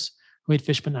eaters who ate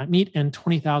fish but not meat, and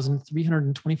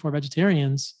 20,324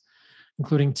 vegetarians,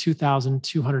 including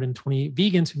 2,220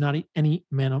 vegans who not eat any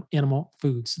animal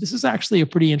foods. So this is actually a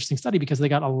pretty interesting study because they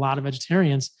got a lot of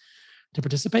vegetarians to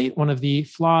participate. One of the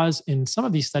flaws in some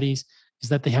of these studies is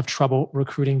that they have trouble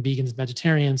recruiting vegans and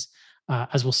vegetarians,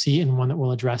 as we'll see in one that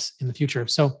we'll address in the future.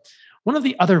 So one of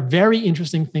the other very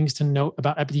interesting things to note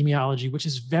about epidemiology, which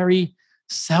is very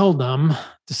seldom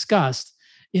discussed,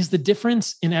 is the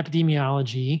difference in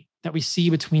epidemiology that we see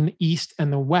between the East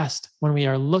and the West when we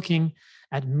are looking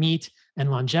at meat and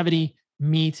longevity,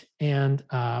 meat and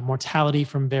mortality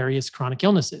from various chronic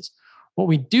illnesses. What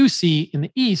we do see in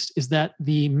the East is that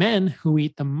the men who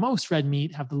eat the most red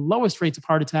meat have the lowest rates of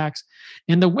heart attacks,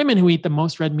 and the women who eat the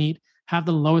most red meat have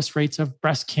the lowest rates of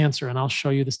breast cancer. And I'll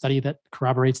show you the study that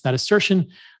corroborates that assertion: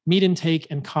 meat intake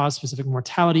and cause-specific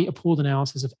mortality, a pooled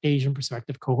analysis of Asian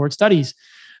prospective cohort studies.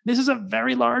 This is a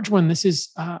very large one. This is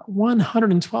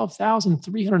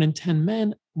 112,310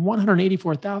 men,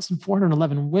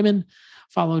 184,411 women,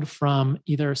 followed from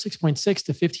either 6.6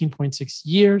 to 15.6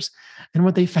 years. And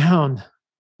what they found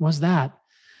was that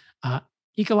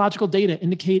ecological data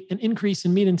indicate an increase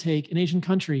in meat intake in Asian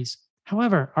countries.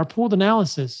 However, our pooled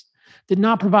analysis did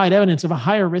not provide evidence of a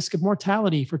higher risk of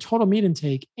mortality for total meat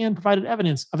intake, and provided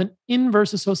evidence of an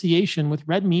inverse association with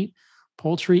red meat,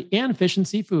 poultry, and fish and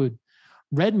seafood.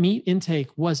 Red meat intake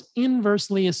was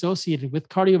inversely associated with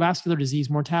cardiovascular disease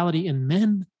mortality in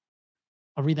men.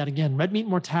 I'll read that again. Red meat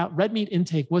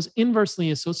intake was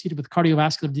inversely associated with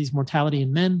cardiovascular disease mortality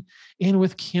in men and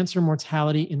with cancer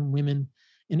mortality in women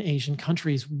in Asian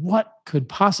countries. What could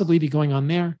possibly be going on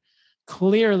there?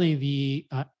 Clearly, the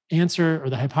answer or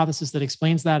the hypothesis that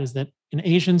explains that is that in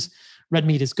Asians, red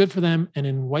meat is good for them, and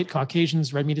in white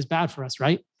Caucasians, red meat is bad for us,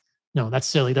 right? No, that's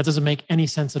silly. That doesn't make any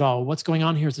sense at all. What's going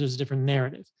on here is there's a different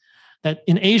narrative. That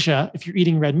in Asia, if you're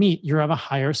eating red meat, you're of a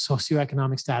higher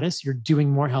socioeconomic status, you're doing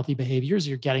more healthy behaviors,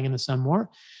 you're getting in the sun more.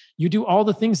 You do all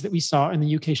the things that we saw in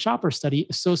the UK Shopper study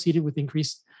associated with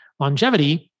increased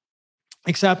longevity,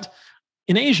 except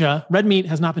in Asia, red meat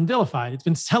has not been vilified. It's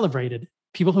been celebrated.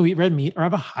 People who eat red meat are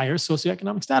of a higher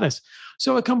socioeconomic status.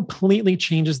 So it completely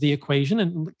changes the equation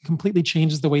and completely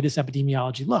changes the way this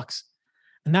epidemiology looks.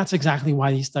 And that's exactly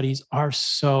why these studies are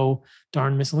so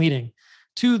darn misleading.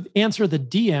 To answer the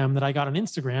DM that I got on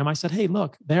Instagram, I said, hey,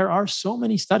 look, there are so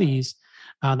many studies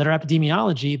that are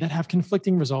epidemiology that have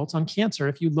conflicting results on cancer.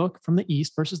 If you look from the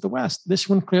East versus the West, this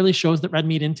one clearly shows that red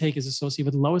meat intake is associated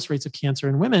with the lowest rates of cancer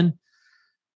in women.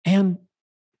 And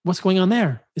what's going on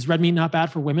there? Is red meat not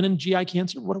bad for women and GI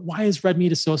cancer? Why is red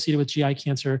meat associated with GI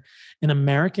cancer in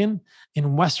American,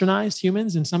 in Westernized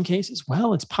humans in some cases?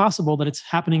 Well, it's possible that it's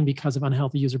happening because of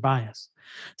unhealthy user bias.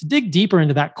 To dig deeper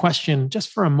into that question, just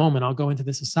for a moment, I'll go into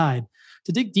this aside.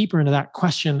 To dig deeper into that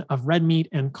question of red meat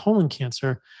and colon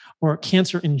cancer, or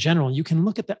cancer in general, you can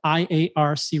look at the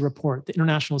IARC report, the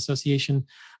International Association,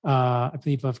 I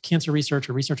believe, of Cancer Research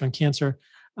or Research on Cancer,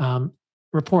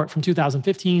 report from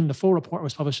 2015. The full report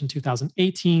was published in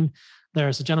 2018.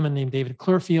 There's a gentleman named David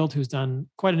Clearfield who's done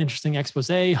quite an interesting expose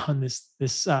on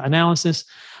this analysis.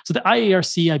 So the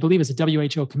IARC, I believe, is a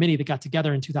WHO committee that got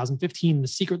together in 2015 in a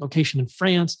secret location in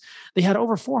France. They had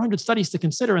over 400 studies to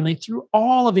consider, and they threw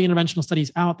all of the interventional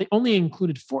studies out. They only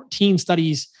included 14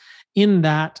 studies in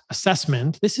that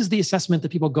assessment. This is the assessment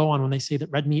that people go on when they say that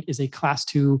red meat is a class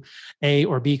 2A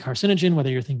or B carcinogen, whether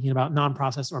you're thinking about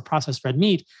non-processed or processed red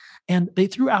meat. And they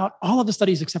threw out all of the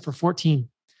studies except for 14.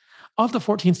 Of the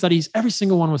 14 studies, every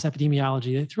single one was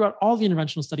epidemiology. They threw out all the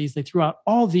interventional studies. They threw out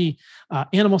all the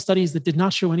animal studies that did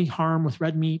not show any harm with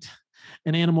red meat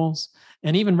in animals,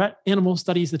 and even animal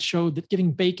studies that showed that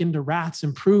giving bacon to rats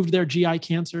improved their GI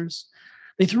cancers.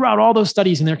 They threw out all those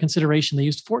studies in their consideration. They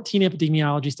used 14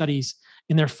 epidemiology studies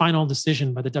in their final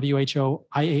decision by the WHO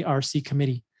IARC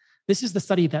committee. This is the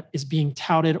study that is being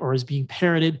touted or is being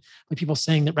parroted by people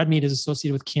saying that red meat is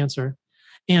associated with cancer.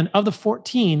 And of the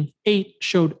 14, 8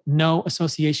 showed no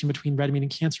association between red meat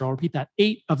and cancer. I'll repeat that.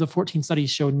 8 of the 14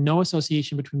 studies showed no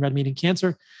association between red meat and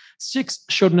cancer. 6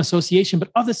 showed an association,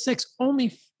 but of the 6,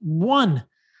 only 1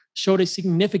 showed a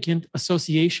significant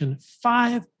association.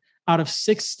 5 out of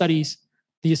 6 studies,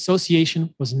 the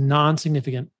association was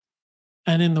non-significant.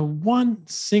 And in the one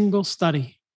single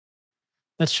study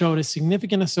that showed a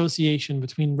significant association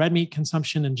between red meat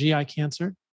consumption and GI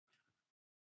cancer,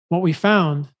 what we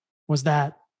found was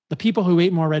that the people who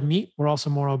ate more red meat were also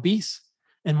more obese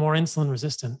and more insulin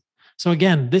resistant. So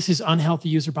again, this is unhealthy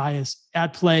user bias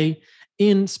at play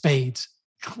in spades.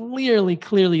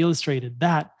 Clearly illustrated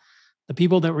that the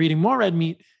people that were eating more red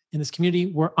meat in this community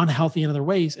were unhealthy in other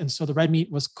ways. And so the red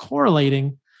meat was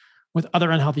correlating with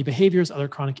other unhealthy behaviors, other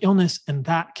chronic illness, and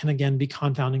that can again be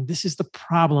confounding. This is the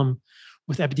problem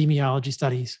with epidemiology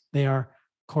studies. They are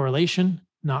correlation,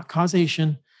 not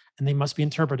causation, and they must be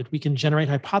interpreted. We can generate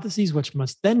hypotheses, which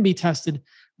must then be tested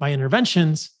by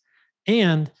interventions.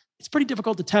 And it's pretty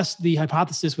difficult to test the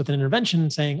hypothesis with an intervention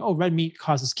saying, oh, red meat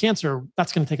causes cancer.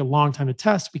 That's going to take a long time to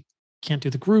test. We can't do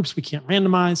the groups. We can't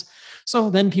randomize. So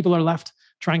then people are left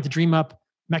trying to dream up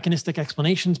mechanistic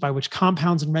explanations by which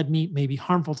compounds in red meat may be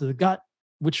harmful to the gut,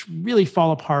 which really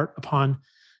fall apart upon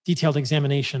detailed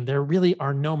examination, there really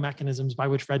are no mechanisms by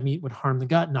which red meat would harm the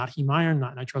gut, not heme iron,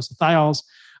 not nitrosothiols.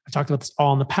 I've talked about this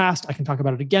all in the past. I can talk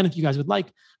about it again if you guys would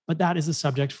like, but that is a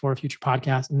subject for a future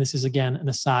podcast. And this is, again, an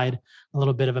aside, a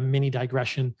little bit of a mini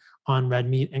digression on red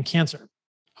meat and cancer.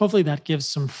 Hopefully that gives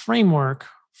some framework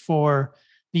for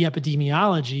the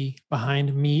epidemiology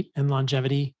behind meat and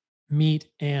longevity, meat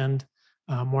and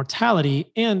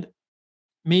mortality. And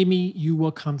maybe you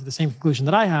will come to the same conclusion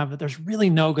that I have, that there's really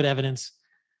no good evidence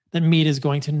that meat is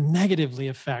going to negatively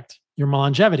affect your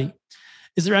longevity.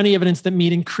 Is there any evidence that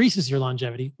meat increases your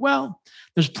longevity? Well,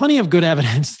 there's plenty of good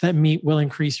evidence that meat will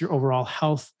increase your overall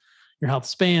health, your health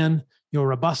span, your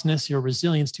robustness, your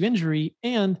resilience to injury.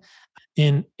 And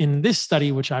in this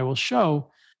study, which I will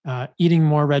show, eating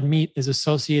more red meat is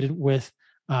associated with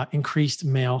increased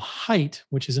male height,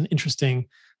 which is an interesting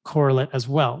correlate as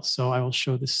well. So I will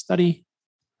show this study.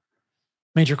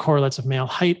 Major correlates of male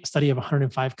height, a study of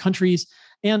 105 countries.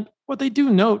 And what they do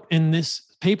note in this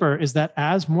paper is that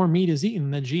as more meat is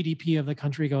eaten, the GDP of the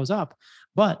country goes up.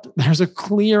 But there's a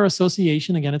clear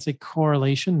association. Again, it's a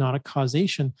correlation, not a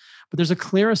causation. But there's a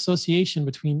clear association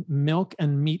between milk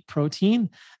and meat protein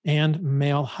and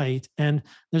male height. And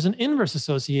there's an inverse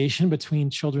association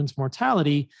between children's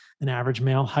mortality and average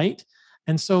male height.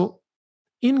 And so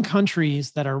in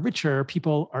countries that are richer,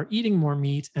 people are eating more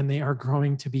meat and they are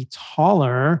growing to be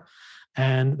taller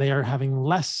and they are having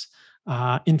less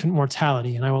infant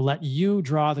mortality. And I will let you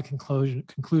draw the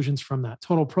conclusions from that.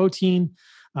 Total protein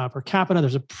per capita,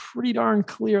 there's a pretty darn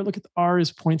clear, look at the R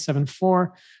is 0.74,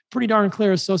 pretty darn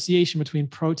clear association between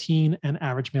protein and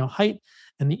average male height,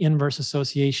 and the inverse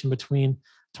association between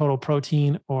total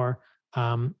protein or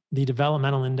the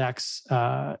developmental index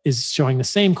is showing the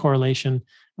same correlation,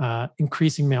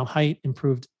 increasing male height,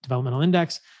 improved developmental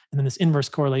index, and then this inverse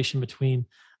correlation between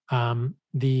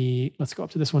let's go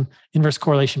up to this one, inverse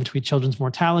correlation between children's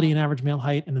mortality and average male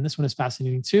height. And then this one is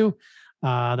fascinating too.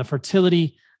 The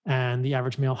fertility and the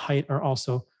average male height are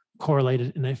also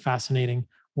correlated in a fascinating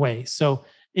way. So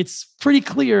it's pretty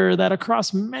clear that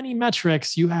across many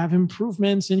metrics, you have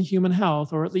improvements in human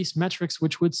health, or at least metrics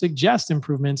which would suggest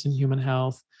improvements in human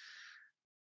health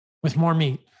with more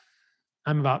meat.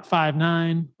 I'm about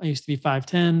 5'9". I used to be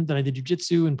 5'10". Then I did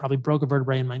jujitsu and probably broke a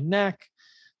vertebrae in my neck.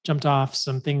 Jumped off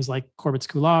some things like Corbett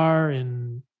Scular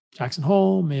in Jackson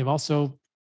Hole. May have also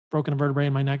broken a vertebrae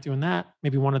in my neck doing that.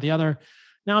 Maybe one or the other.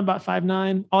 Now I'm about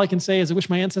 5'9". All I can say is I wish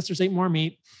my ancestors ate more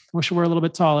meat. I wish I were a little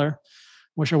bit taller.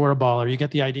 Wish I were a baller. You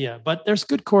get the idea. But there's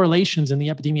good correlations in the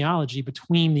epidemiology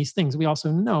between these things. We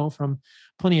also know from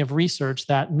plenty of research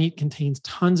that meat contains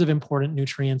tons of important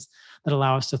nutrients that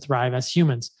allow us to thrive as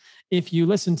humans. If you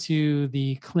listen to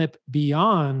the clip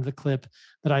beyond the clip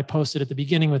that I posted at the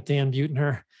beginning with Dan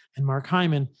Buettner and Mark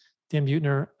Hyman, Dan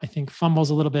Buettner, I think, fumbles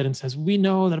a little bit and says, we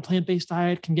know that a plant-based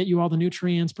diet can get you all the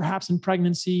nutrients. Perhaps in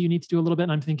pregnancy, you need to do a little bit.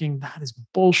 And I'm thinking, that is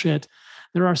bullshit.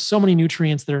 There are so many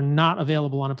nutrients that are not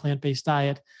available on a plant-based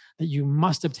diet that you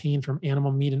must obtain from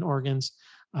animal meat and organs,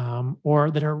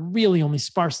 or that are really only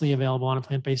sparsely available on a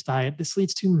plant-based diet. This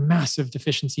leads to massive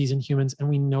deficiencies in humans, and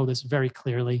we know this very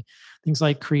clearly. Things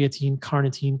like creatine,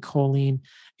 carnitine, choline,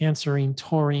 anserine,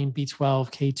 taurine,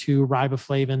 B12, K2,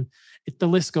 riboflavin. The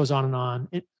list goes on and on.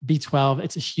 B12,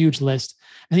 it's a huge list.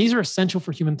 And these are essential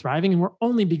for human thriving, and we're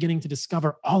only beginning to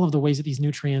discover all of the ways that these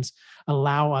nutrients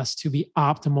allow us to be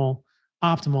optimal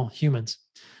humans.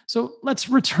 So let's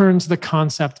return to the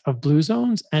concept of blue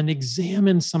zones and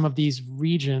examine some of these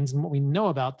regions and what we know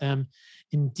about them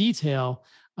in detail.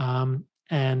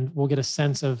 And we'll get a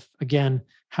sense of, again,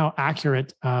 how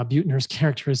accurate Buettner's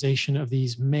characterization of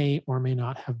these may or may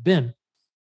not have been.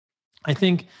 I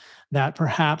think that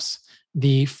perhaps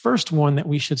the first one that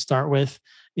we should start with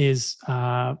is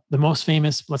the most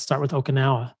famous. Let's start with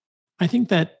Okinawa. I think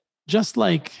that just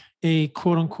like a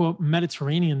quote unquote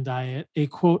Mediterranean diet, a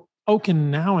quote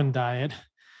Okinawan diet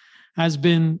has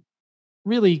been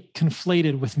really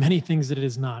conflated with many things that it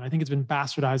is not. I think it's been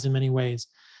bastardized in many ways.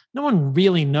 No one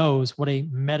really knows what a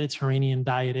Mediterranean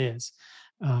diet is.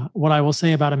 What I will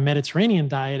say about a Mediterranean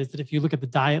diet is that if you look at the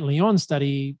Diet Lyon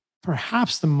study,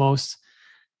 perhaps the most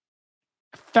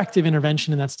effective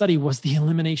intervention in that study was the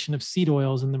elimination of seed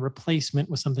oils and the replacement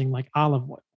with something like olive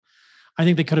oil. I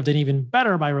think they could have done even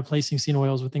better by replacing seed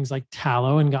oils with things like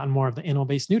tallow and gotten more of the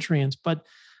animal-based nutrients. But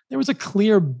there was a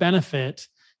clear benefit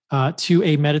to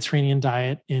a Mediterranean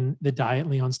diet in the Diet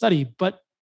Lyon study. But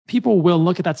people will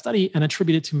look at that study and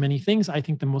attribute it to many things. I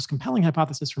think the most compelling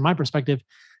hypothesis from my perspective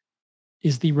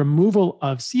is the removal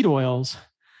of seed oils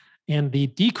and the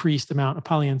decreased amount of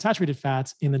polyunsaturated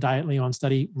fats in the Diet Lyon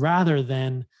study rather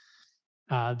than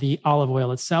the olive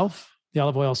oil itself. The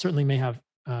olive oil certainly may have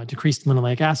decreased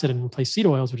linoleic acid and replace seed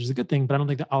oils, which is a good thing. But I don't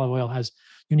think that olive oil has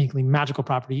uniquely magical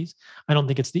properties. I don't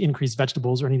think it's the increased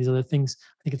vegetables or any of these other things.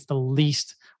 I think it's the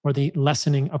least or the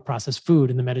lessening of processed food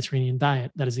in the Mediterranean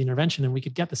diet that is the intervention. And we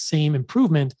could get the same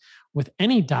improvement with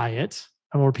any diet.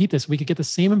 I will repeat this. We could get the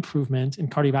same improvement in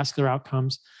cardiovascular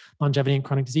outcomes, longevity, and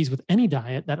chronic disease with any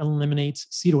diet that eliminates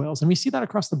seed oils. And we see that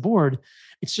across the board.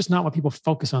 It's just not what people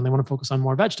focus on. They want to focus on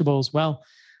more vegetables. Well,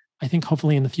 I think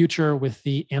hopefully in the future with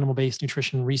the Animal-Based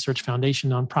Nutrition Research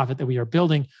Foundation nonprofit that we are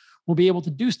building, we'll be able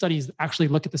to do studies that actually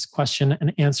look at this question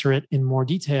and answer it in more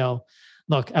detail.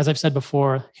 Look, as I've said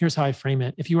before, here's how I frame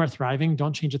it. If you are thriving,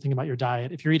 don't change a thing about your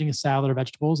diet. If you're eating a salad or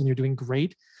vegetables and you're doing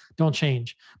great, don't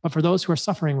change. But for those who are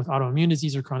suffering with autoimmune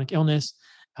disease or chronic illness,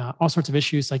 all sorts of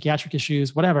issues, psychiatric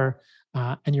issues, whatever,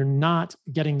 and you're not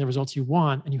getting the results you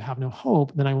want and you have no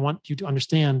hope, then I want you to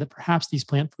understand that perhaps these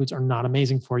plant foods are not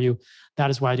amazing for you. That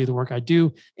is why I do the work I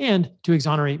do, and to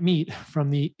exonerate meat from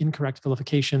the incorrect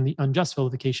vilification, the unjust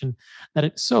vilification that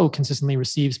it so consistently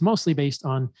receives, mostly based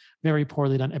on very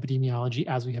poorly done epidemiology,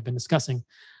 as we have been discussing.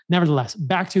 Nevertheless,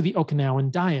 back to the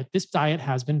Okinawan diet. This diet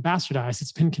has been bastardized.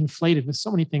 It's been conflated with so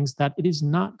many things that it is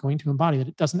not going to embody, that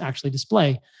it doesn't actually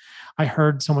display. I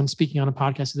heard someone speaking on a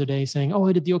podcast the other day saying, oh,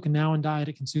 I did the Okinawan diet.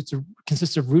 It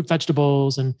consists of root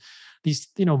vegetables and these,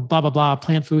 blah, blah, blah,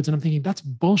 plant foods. And I'm thinking, that's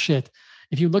bullshit.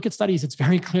 If you look at studies, it's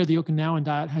very clear the Okinawan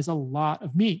diet has a lot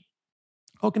of meat.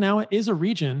 Okinawa is a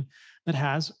region that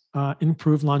has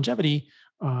improved longevity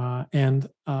and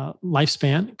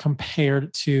lifespan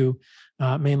compared to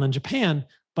mainland Japan.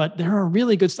 But there are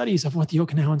really good studies of what the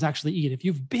Okinawans actually eat. If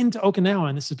you've been to Okinawa,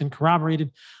 and this has been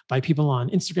corroborated by people on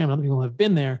Instagram and other people who have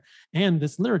been there, and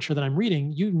this literature that I'm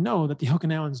reading, you know that the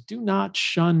Okinawans do not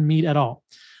shun meat at all.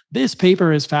 This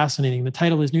paper is fascinating. The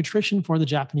title is Nutrition for the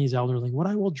Japanese Elderly. What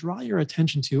I will draw your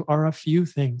attention to are a few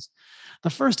things. The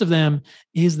first of them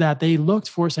is that they looked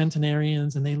for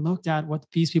centenarians and they looked at what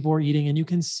these people were eating, and you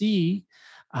can see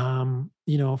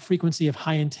frequency of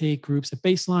high intake groups at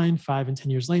baseline, 5 and 10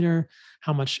 years later,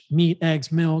 how much meat,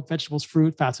 eggs, milk, vegetables,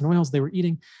 fruit, fats, and oils they were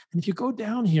eating. And if you go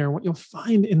down here, what you'll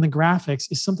find in the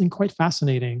graphics is something quite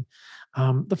fascinating.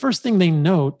 The first thing they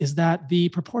note is that the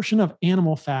proportion of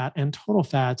animal fat and total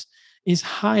fats is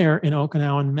higher in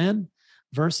Okinawan men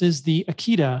versus the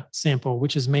Akita sample,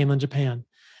 which is mainland Japan.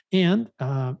 And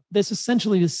that's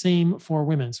essentially the same for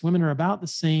women. So women are about the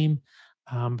same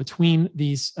between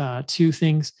these two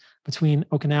things, between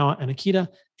Okinawa and Akita,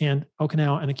 and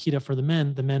Okinawa and Akita for the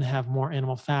men have more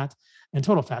animal fat and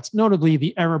total fats. Notably,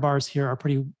 the error bars here are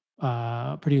pretty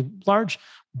large,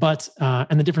 but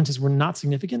and the differences were not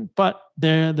significant. But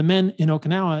the men in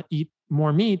Okinawa eat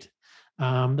more meat.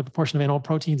 The proportion of animal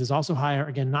proteins is also higher.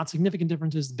 Again, not significant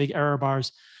differences, big error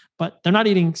bars, but they're not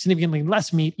eating significantly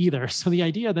less meat either. So the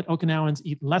idea that Okinawans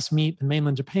eat less meat than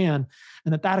mainland Japan,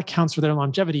 and that accounts for their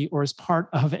longevity, or is part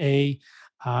of an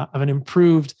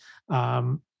improved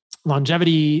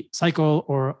longevity cycle,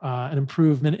 or an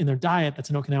improvement in their diet that's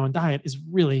an Okinawan diet, is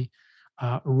really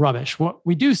rubbish. What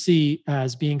we do see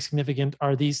as being significant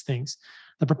are these things.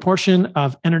 The proportion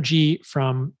of energy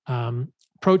from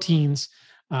proteins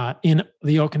in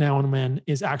the Okinawan men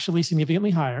is actually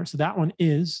significantly higher. So that one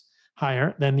is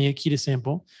higher than the Akita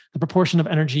sample. The proportion of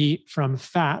energy from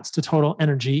fats to total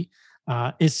energy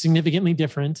is significantly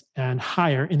different and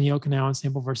higher in the Okinawan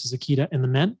sample versus Akita in the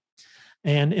men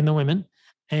and in the women.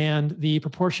 And the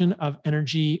proportion of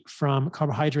energy from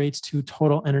carbohydrates to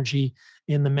total energy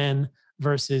in the men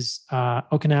versus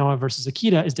Okinawa versus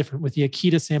Akita is different, with the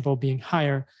Akita sample being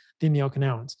higher than the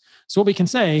Okinawans. So what we can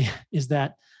say is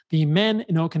that the men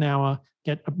in Okinawa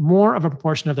get more of a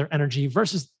proportion of their energy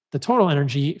versus the total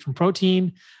energy from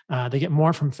protein. They get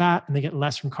more from fat and they get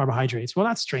less from carbohydrates. Well,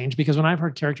 that's strange, because when I've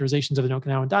heard characterizations of an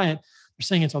Okinawan diet, they're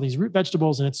saying it's all these root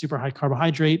vegetables and it's super high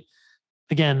carbohydrate.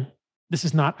 Again, this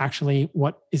is not actually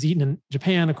what is eaten in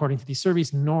Japan, according to these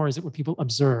surveys, nor is it what people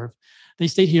observe. They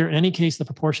state here, in any case, the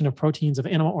proportion of proteins of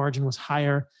animal origin was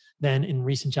higher than in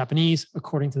recent Japanese,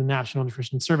 according to the National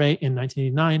Nutrition Survey in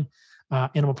 1989.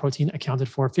 Animal protein accounted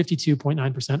for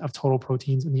 52.9% of total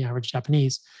proteins in the average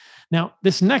Japanese. Now,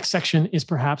 this next section is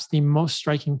perhaps the most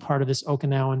striking part of this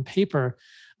Okinawan paper.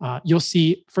 You'll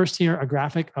see first here a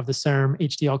graphic of the serum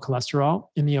HDL cholesterol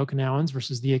in the Okinawans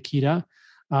versus the Akita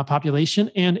population,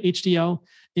 and HDL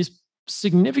is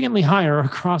significantly higher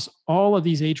across all of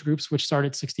these age groups, which start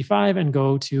at 65 and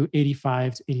go to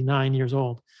 85 to 89 years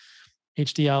old.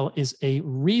 HDL is a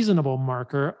reasonable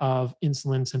marker of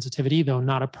insulin sensitivity, though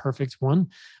not a perfect one.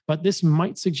 But this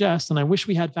might suggest, and I wish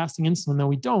we had fasting insulin, though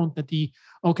we don't, that the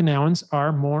Okinawans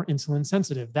are more insulin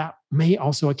sensitive. That may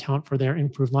also account for their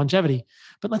improved longevity.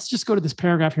 But let's just go to this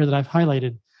paragraph here that I've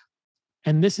highlighted.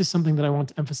 And this is something that I want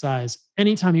to emphasize.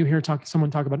 Anytime you hear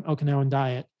someone talk about an Okinawan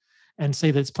diet and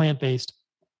say that it's plant-based,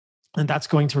 and that's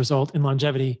going to result in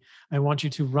longevity, I want you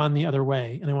to run the other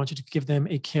way. And I want you to give them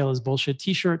a kale is bullshit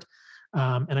t-shirt.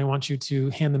 And I want you to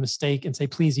hand them a steak and say,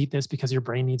 please eat this because your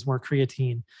brain needs more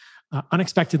creatine.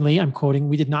 Unexpectedly, I'm quoting,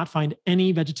 we did not find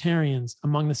any vegetarians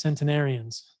among the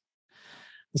centenarians.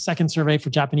 The second survey for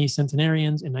Japanese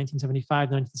centenarians in 1975,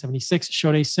 1976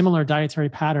 showed a similar dietary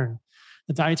pattern.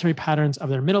 The dietary patterns of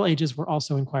their Middle Ages were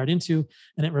also inquired into,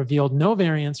 and it revealed no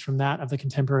variance from that of the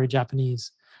contemporary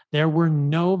Japanese. There were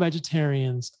no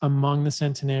vegetarians among the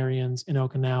centenarians in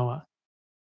Okinawa.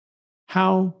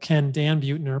 How can Dan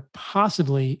Buettner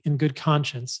possibly, in good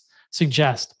conscience,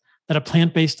 suggest that a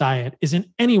plant-based diet is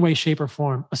in any way, shape, or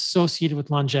form associated with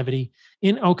longevity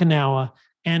in Okinawa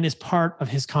and is part of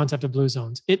his concept of blue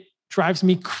zones? It drives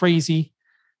me crazy,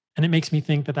 and it makes me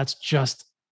think that that's just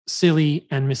silly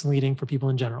and misleading for people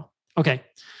in general. Okay,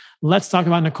 let's talk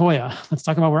about Nicoya. Let's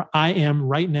talk about where I am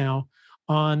right now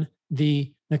on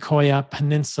the Nicoya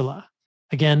Peninsula.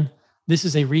 Again, this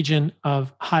is a region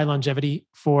of high longevity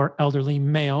for elderly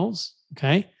males.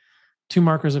 Okay. 2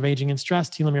 markers of aging and stress,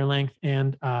 telomere length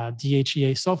and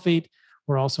DHEA sulfate,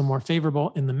 were also more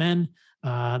favorable in the men.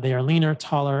 They are leaner,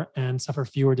 taller, and suffer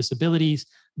fewer disabilities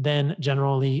than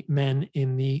generally men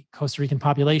in the Costa Rican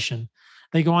population.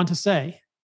 They go on to say,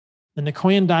 the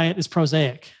Nicoyan diet is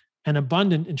prosaic and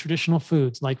abundant in traditional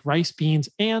foods like rice, beans,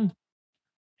 and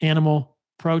animal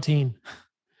protein,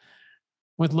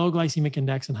 with low glycemic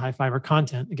index and high fiber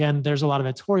content. Again, there's a lot of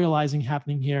editorializing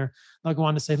happening here. They'll go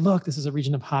on to say, look, this is a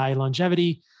region of high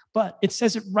longevity, but it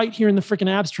says it right here in the freaking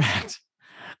abstract.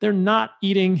 They're not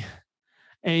eating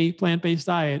a plant-based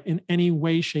diet in any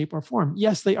way, shape, or form.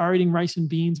 Yes, they are eating rice and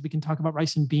beans. We can talk about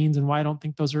rice and beans and why I don't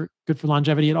think those are good for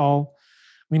longevity at all.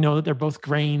 We know that they're both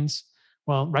grains.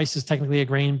 Well, rice is technically a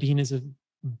grain. Bean is a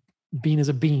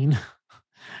bean.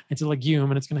 It's a legume,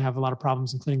 and it's going to have a lot of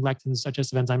problems, including lectins,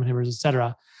 digestive enzyme inhibitors, et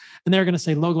cetera. And they're going to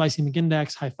say low glycemic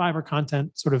index, high fiber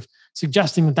content, sort of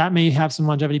suggesting that that may have some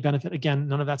longevity benefit. Again,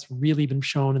 none of that's really been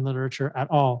shown in literature at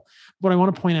all. What I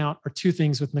want to point out are 2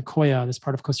 things with Nicoya, this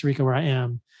part of Costa Rica where I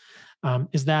am,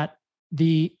 is that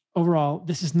the overall,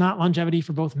 this is not longevity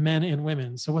for both men and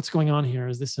women. So what's going on here?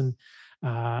 Is this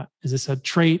a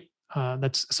trait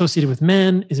that's associated with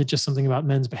men? Is it just something about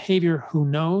men's behavior? Who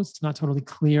knows? It's not totally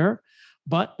clear.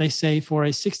 But they say for a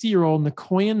 60-year-old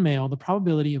Nicoyan male, the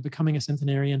probability of becoming a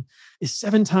centenarian is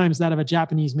 7 times that of a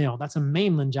Japanese male. That's a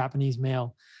mainland Japanese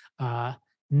male,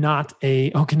 not a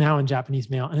Okinawan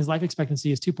Japanese male. And his life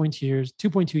expectancy is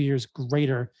 2.2 years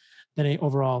greater than a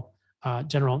overall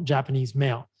general Japanese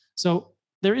male. So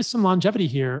there is some longevity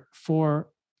here for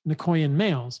Nicoyan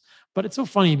males. But it's so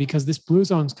funny because this blue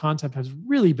zones concept has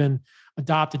really been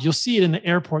adopted. You'll see it in the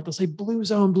airport. They'll say blue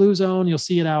zone, blue zone. You'll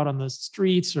see it out on the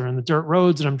streets or in the dirt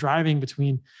roads that I'm driving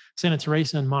between Santa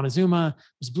Teresa and Montezuma.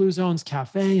 There's blue zones,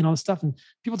 cafe, and all this stuff. And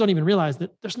people don't even realize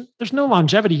that there's no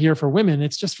longevity here for women.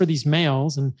 It's just for these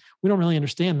males. And we don't really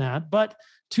understand that. But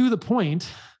to the point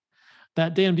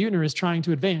that Dan Buettner is trying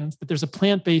to advance, that there's a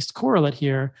plant-based correlate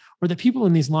here, or that people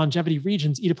in these longevity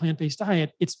regions eat a plant-based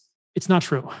diet, it's not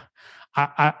true.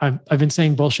 I've been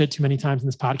saying bullshit too many times in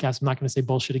this podcast. I'm not going to say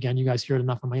bullshit again. You guys hear it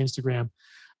enough on my Instagram,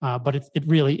 but it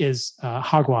really is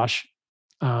hogwash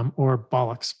or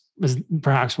bollocks.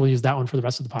 Perhaps we'll use that one for the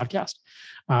rest of the podcast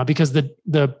because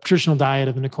the traditional diet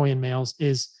of the Nicoyan males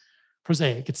is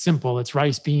prosaic. It's simple. It's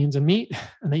rice, beans, and meat,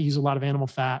 and they use a lot of animal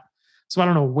fat. So I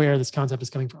don't know where this concept is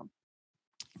coming from.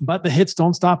 But the hits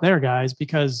don't stop there, guys,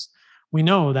 because we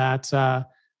know that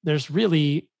there's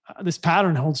really this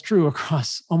pattern holds true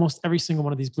across almost every single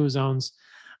one of these blue zones.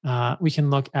 We can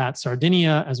look at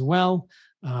Sardinia as well,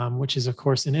 which is, of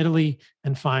course, in Italy,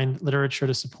 and find literature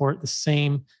to support the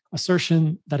same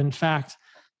assertion that, in fact,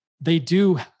 they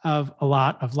do have a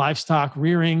lot of livestock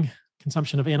rearing.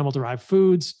 Consumption of animal-derived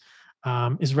foods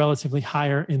is relatively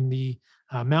higher in the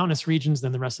mountainous regions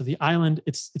than the rest of the island.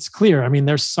 It's clear. I mean,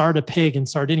 there's Sarda pig in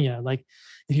Sardinia. Like,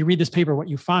 if you read this paper, what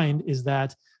you find is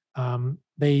that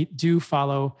they do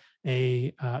follow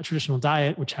a traditional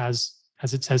diet, which has,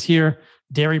 as it says here,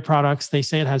 dairy products. They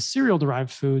say it has cereal-derived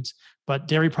foods, but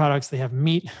dairy products, they have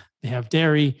meat, they have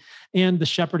dairy, and the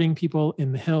shepherding people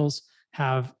in the hills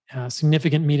have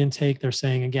significant meat intake. They're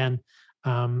saying, again,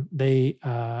 they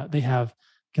have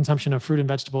consumption of fruit and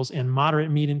vegetables and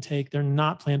moderate meat intake. They're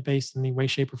not plant-based in any way,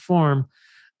 shape, or form.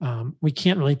 We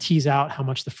can't really tease out how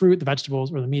much the fruit, the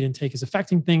vegetables, or the meat intake is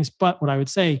affecting things. But what I would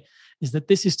say is that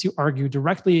this is to argue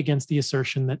directly against the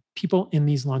assertion that people in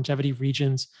these longevity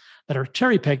regions that are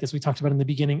cherry-picked, as we talked about in the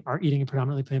beginning, are eating a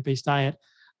predominantly plant-based diet.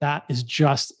 That is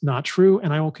just not true.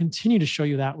 And I will continue to show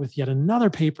you that with yet another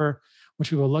paper,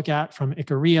 which we will look at from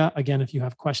Ikaria. Again, if you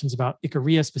have questions about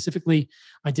Ikaria specifically,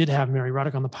 I did have Mary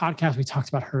Ruddock on the podcast. We talked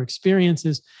about her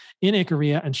experiences in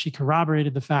Ikaria, and she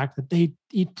corroborated the fact that they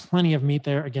eat plenty of meat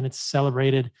there. Again, it's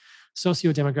celebrated.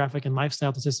 Socio-demographic and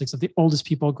lifestyle statistics of the oldest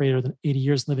people greater than 80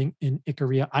 years living in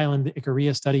Ikaria Island, the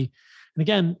Ikaria study. And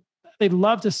again, they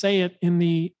love to say it in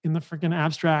the freaking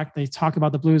abstract. They talk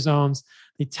about the blue zones,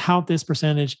 they tout this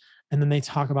percentage, and then they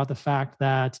talk about the fact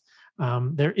that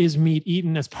there is meat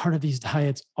eaten as part of these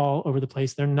diets all over the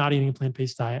place. They're not eating a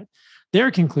plant-based diet. Their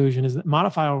conclusion is that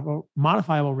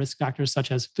modifiable risk factors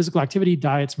such as physical activity,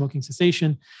 diet, smoking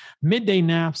cessation, midday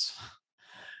naps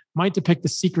might depict the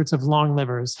secrets of long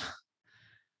livers.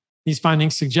 These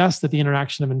findings suggest that the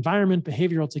interaction of environment,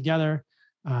 behavioral together,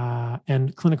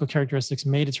 and clinical characteristics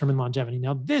may determine longevity.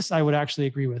 Now, this I would actually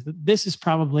agree with. This is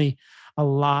probably a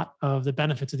lot of the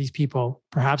benefits of these people,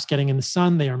 perhaps getting in the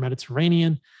sun. They are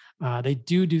Mediterranean. They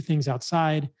do things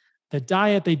outside. The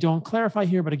diet, they don't clarify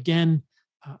here, but again,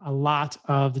 a lot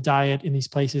of the diet in these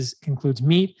places includes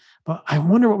meat. But I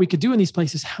wonder what we could do in these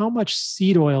places. How much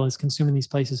seed oil is consumed in these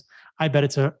places? I bet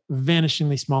it's a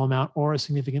vanishingly small amount or a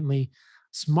significantly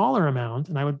smaller amount.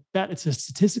 And I would bet it's a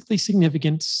statistically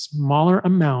significant smaller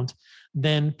amount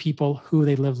than people who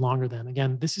they live longer than.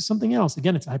 Again, this is something else.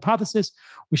 Again, it's a hypothesis.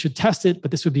 We should test it,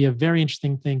 but this would be a very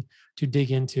interesting thing to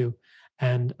dig into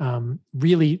and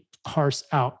really parse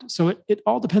out. So it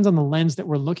all depends on the lens that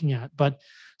we're looking at. But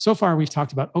so far, we've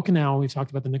talked about Okinawa, we've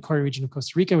talked about the Nicoya region of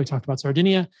Costa Rica, we talked about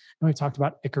Sardinia, and we talked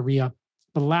about Ikaria.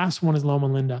 The last one is Loma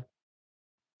Linda.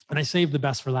 And I saved the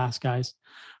best for last, guys,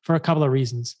 for a couple of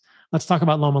reasons. Let's talk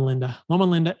about Loma Linda. Loma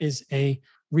Linda is a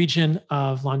region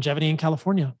of longevity in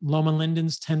California. Loma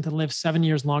Lindans tend to live 7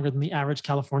 years longer than the average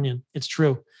Californian. It's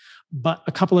true. But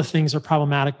a couple of things are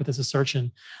problematic with this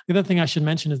assertion. The other thing I should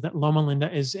mention is that Loma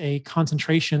Linda is a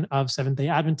concentration of Seventh-day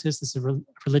Adventists. This is a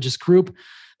religious group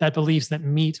that believes that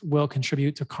meat will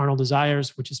contribute to carnal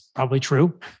desires, which is probably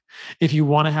true. If you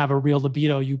want to have a real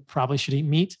libido, you probably should eat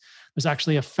meat. There's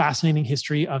actually a fascinating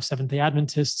history of Seventh-day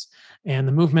Adventists and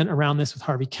the movement around this with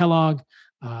Harvey Kellogg,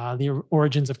 the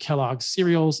origins of Kellogg's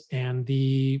cereals, and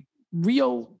the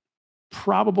real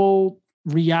probable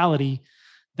reality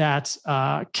that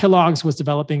Kellogg's was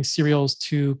developing cereals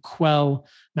to quell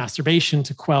masturbation,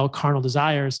 to quell carnal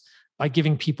desires by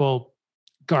giving people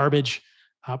garbage,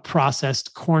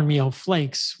 processed cornmeal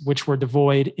flakes, which were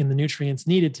devoid in the nutrients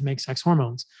needed to make sex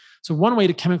hormones. So one way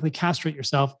to chemically castrate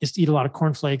yourself is to eat a lot of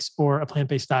cornflakes or a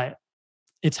plant-based diet.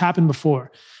 It's happened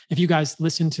before. If you guys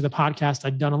listen to the podcast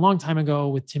I'd done a long time ago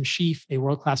with Tim Sheaf, a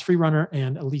world-class free runner,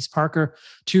 and Elise Parker,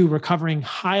 two recovering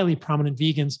highly prominent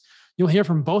vegans, you'll hear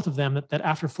from both of them that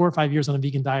after 4 or 5 years on a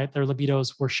vegan diet, their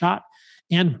libidos were shot.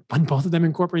 And when both of them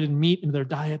incorporated meat into their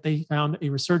diet, they found a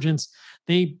resurgence.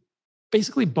 They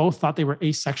basically both thought they were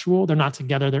asexual. They're not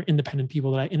together. They're independent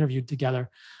people that I interviewed together.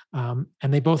 And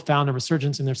they both found a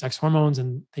resurgence in their sex hormones.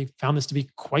 And they found this to be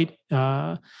quite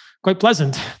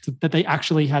pleasant, that they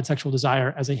actually had sexual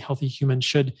desire as a healthy human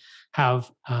should have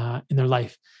in their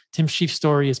life. Tim Sheaf's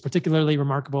story is particularly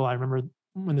remarkable. I remember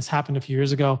when this happened a few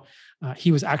years ago,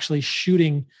 he was actually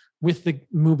shooting with the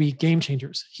movie Game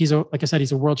Changers. Like I said,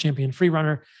 he's a world champion free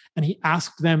runner. And he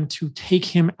asked them to take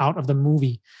him out of the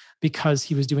movie because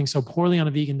he was doing so poorly on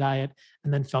a vegan diet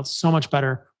and then felt so much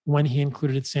better when he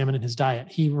included salmon in his diet.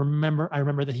 I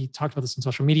remember that he talked about this on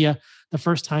social media. The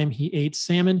first time he ate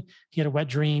salmon, he had a wet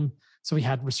dream. So he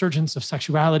had resurgence of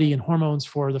sexuality and hormones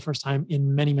for the first time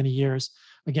in many, many years.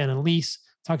 Again, Elise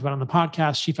talked about it on the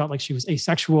podcast. She felt like she was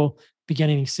asexual,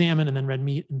 began eating salmon and then red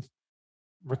meat, and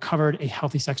recovered a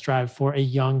healthy sex drive for a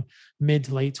young mid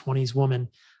to late 20s woman.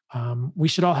 We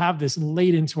should all have this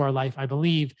late into our life, I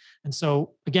believe. And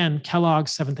so again,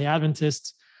 Kellogg's, Seventh-day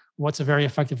Adventists, what's a very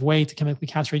effective way to chemically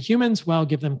castrate humans? Well,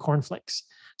 give them cornflakes.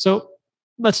 So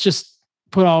let's just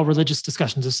put all religious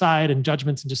discussions aside and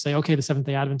judgments and just say, okay, the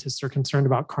Seventh-day Adventists are concerned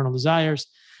about carnal desires.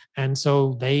 And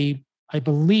so I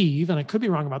believe, and I could be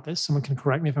wrong about this, someone can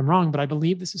correct me if I'm wrong, but I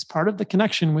believe this is part of the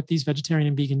connection with these vegetarian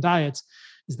and vegan diets,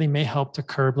 is they may help to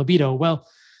curb libido. Well,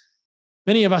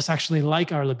 many of us actually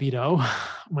like our libido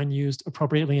when used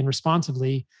appropriately and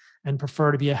responsibly, and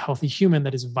prefer to be a healthy human.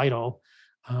 That is vital.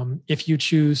 If you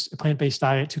choose a plant-based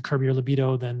diet to curb your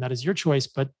libido, then that is your choice,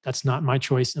 but that's not my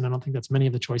choice. And I don't think that's many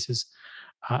of the choices.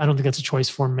 I don't think that's a choice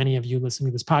for many of you listening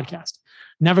to this podcast.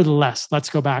 Nevertheless, let's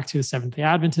go back to the Seventh-day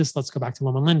Adventists. Let's go back to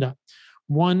Loma Linda.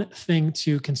 One thing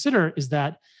to consider is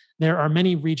that there are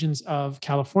many regions of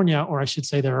California, or I should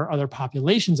say there are other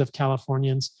populations of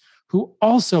Californians who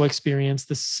also experience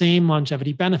the same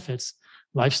longevity benefits,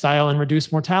 lifestyle and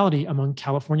reduced mortality among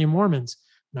California Mormons,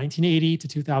 1980 to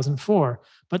 2004.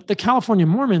 But the California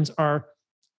Mormons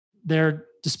they're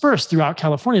dispersed throughout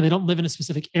California. They don't live in a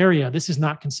specific area. This is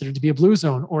not considered to be a blue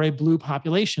zone or a blue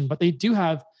population, but they do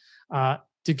have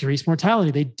decreased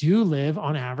mortality. They do live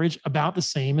on average about the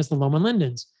same as the Loma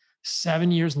Lindens,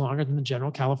 7 years longer than the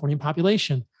general Californian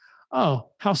population. Oh,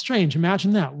 how strange.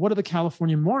 Imagine that. What do the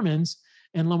California Mormons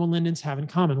and Loma Lindens have in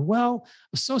common? Well,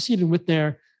 associated with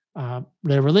their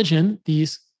religion,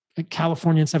 these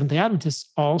Californian Seventh-day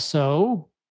Adventists also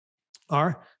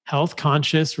are health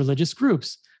conscious religious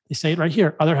groups. They say it right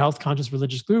here. Other health conscious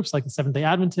religious groups like the Seventh-day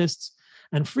Adventists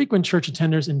and frequent church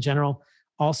attenders in general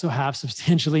also have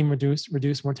substantially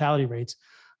reduced mortality rates.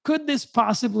 Could this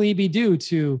possibly be due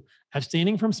to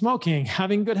abstaining from smoking,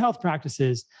 having good health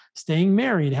practices, staying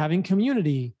married, having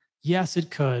community? Yes, it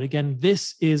could. Again,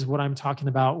 this is what I'm talking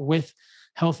about with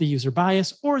healthy user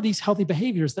bias, or these healthy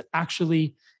behaviors that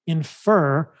actually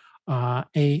infer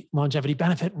a longevity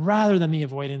benefit rather than the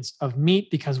avoidance of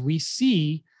meat, because we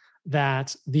see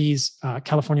that these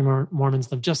California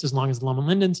Mormons live just as long as the Loma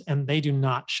Lindens, and they do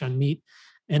not shun meat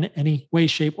in any way,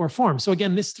 shape, or form. So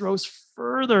again, this throws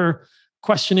further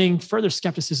questioning, further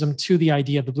skepticism to the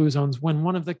idea of the blue zones, when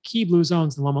one of the key blue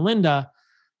zones, the Loma Linda,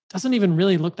 doesn't even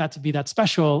really look that to be that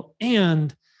special.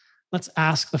 And let's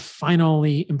ask the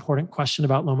finally important question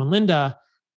about Loma Linda.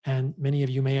 And many of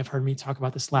you may have heard me talk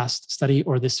about this last study,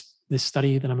 or this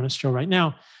study that I'm going to show right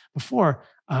now before.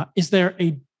 Is there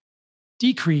a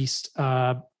decreased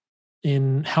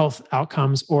in health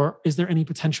outcomes, or is there any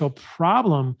potential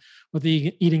problem with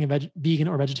eating a vegan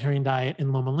or vegetarian diet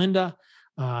in Loma Linda?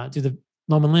 Do the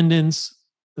Loma Lindens,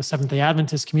 the Seventh-day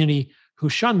Adventist community who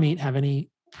shun meat, have any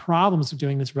problems with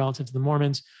doing this relative to the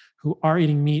Mormons who are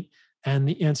eating meat? And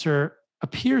the answer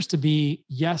appears to be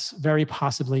yes, very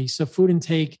possibly. So food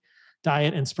intake,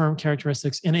 diet, and sperm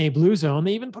characteristics in a blue zone.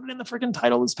 They even put it in the freaking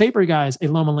title of this paper, guys, a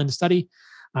Loma Linda study.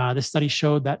 This study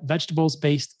showed that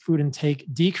vegetables-based food intake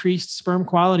decreased sperm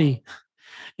quality.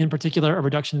 In particular, a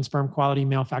reduction in sperm quality in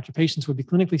male factor patients would be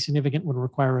clinically significant, would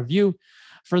require review.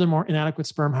 Furthermore, inadequate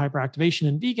sperm hyperactivation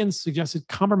in vegans suggested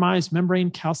compromised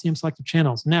membrane calcium selective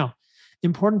channels. Now,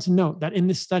 important to note that in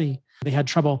this study, they had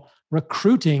trouble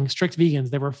recruiting strict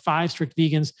vegans. There were 5 strict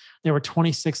vegans. There were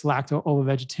 26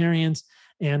 lacto-ovo-vegetarians.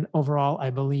 And overall, I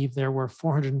believe there were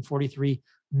 443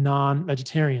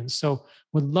 non-vegetarians. So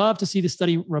would love to see the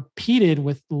study repeated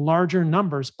with larger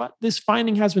numbers, but this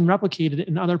finding has been replicated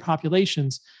in other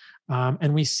populations.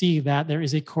 And we see that there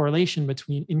is a correlation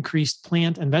between increased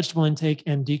plant and vegetable intake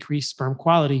and decreased sperm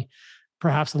quality.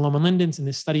 Perhaps the Loma Lindens in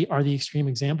this study are the extreme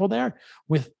example there,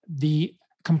 with the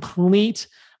complete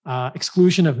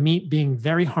exclusion of meat being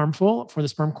very harmful for the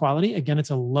sperm quality. Again,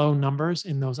 it's a low numbers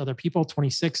in those other people,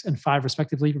 26 and 5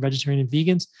 respectively for vegetarian and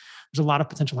vegans. There's a lot of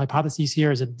potential hypotheses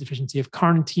here. Is it a deficiency of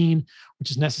carnitine, which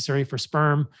is necessary for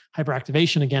sperm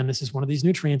hyperactivation? Again, this is one of these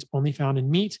nutrients only found in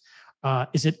meat.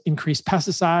 Is it increased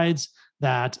pesticides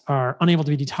that are unable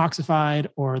to be detoxified,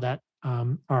 or that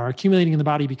are accumulating in the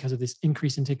body because of this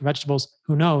increased intake of vegetables?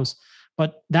 Who knows?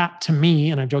 But that to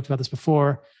me, and I've joked about this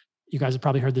before, you guys have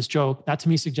probably heard this joke, that to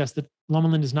me suggests that Loma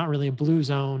Linda is not really a blue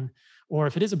zone. Or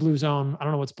if it is a blue zone, I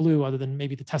don't know what's blue other than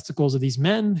maybe the testicles of these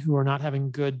men who are not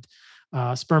having good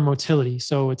sperm motility.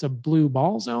 So it's a blue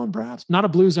ball zone, perhaps, not a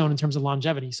blue zone in terms of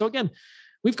longevity. So again,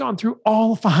 we've gone through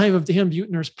all 5 of Dan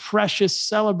Buettner's precious,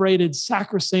 celebrated,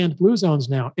 sacrosanct blue zones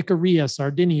now: Icaria,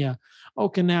 Sardinia,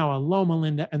 Okinawa, Loma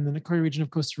Linda, and the Nicoya region of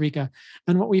Costa Rica.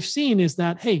 And what we've seen is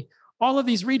that, hey, all of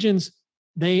these regions,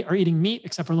 they are eating meat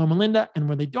except for Loma Linda. And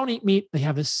when they don't eat meat, they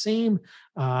have the same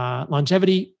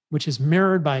longevity, which is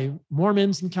mirrored by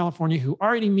Mormons in California who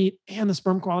are eating meat, and the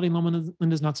sperm quality in Loma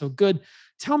Linda is not so good.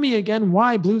 Tell me again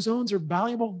why blue zones are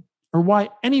valuable, or why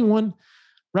anyone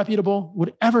reputable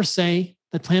would ever say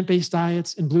that plant-based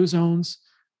diets in blue zones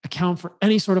account for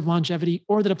any sort of longevity,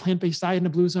 or that a plant-based diet in a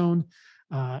blue zone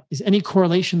is any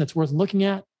correlation that's worth looking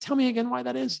at. Tell me again why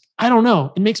that is. I don't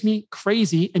know. It makes me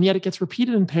crazy. And yet it gets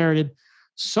repeated and parroted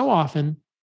so often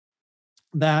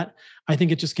that I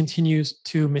think it just continues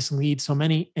to mislead so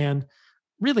many, and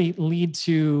really lead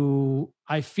to,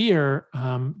 I fear,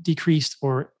 decreased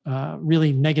or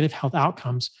really negative health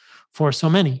outcomes for so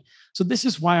many. So this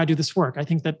is why I do this work. I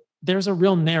think that there's a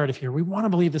real narrative here. We want to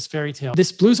believe this fairy tale.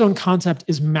 This blue zone concept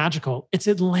is magical. It's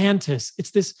Atlantis.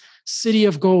 It's this city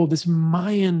of gold, this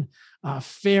Mayan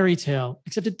fairy tale,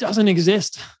 except it doesn't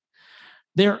exist.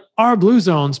 There are blue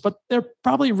zones, but they're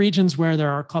probably regions where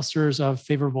there are clusters of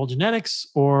favorable genetics,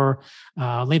 or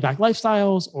laid-back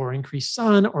lifestyles, or increased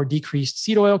sun, or decreased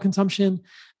seed oil consumption.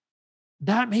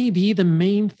 That may be the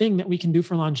main thing that we can do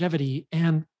for longevity.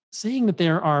 And saying that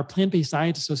there are plant-based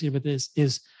diets associated with this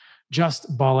is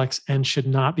just bollocks and should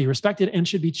not be respected and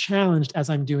should be challenged, as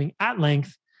I'm doing at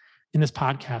length in this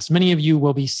podcast. Many of you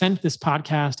will be sent this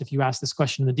podcast if you ask this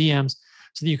question in the DMs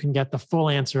so that you can get the full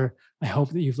answer. I hope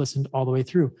that you've listened all the way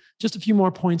through. Just a few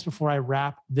more points before I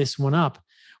wrap this one up.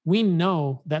 We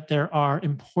know that there are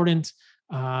important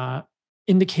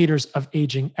indicators of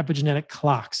aging, epigenetic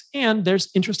clocks, and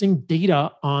there's interesting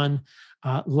data on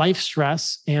life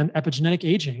stress and epigenetic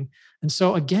aging. And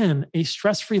so again, a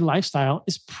stress-free lifestyle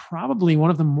is probably one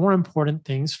of the more important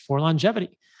things for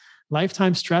longevity.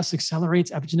 Lifetime stress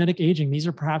accelerates epigenetic aging. These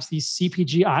are perhaps these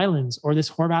CPG islands or this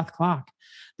Horvath clock.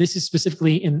 This is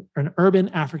specifically in an urban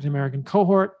African-American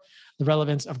cohort. The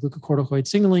relevance of glucocorticoid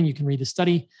signaling, you can read the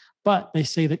study, but they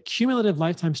say that cumulative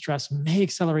lifetime stress may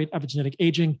accelerate epigenetic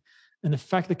aging, an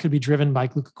effect that could be driven by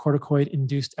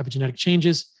glucocorticoid-induced epigenetic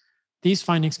changes. These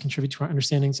findings contribute to our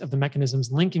understandings of the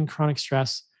mechanisms linking chronic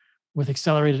stress with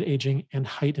accelerated aging and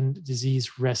heightened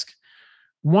disease risk.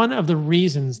 One of the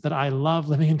reasons that I love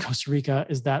living in Costa Rica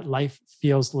is that life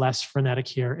feels less frenetic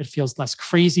here. It feels less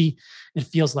crazy. It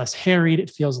feels less harried.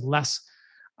 It feels less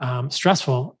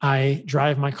stressful. I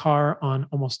drive my car on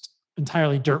almost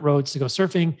entirely dirt roads to go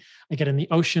surfing. I get in the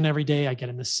ocean every day. I get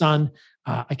in the sun.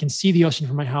 I can see the ocean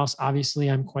from my house. Obviously,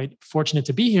 I'm quite fortunate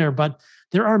to be here, but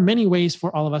there are many ways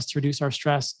for all of us to reduce our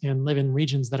stress and live in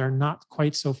regions that are not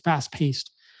quite so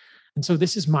fast-paced. And so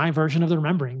this is my version of the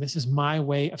remembering. This is my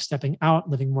way of stepping out,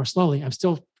 living more slowly. I'm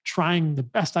still trying the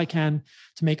best I can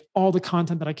to make all the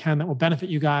content that I can that will benefit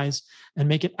you guys and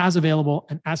make it as available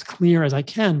and as clear as I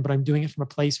can. But I'm doing it from a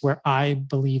place where I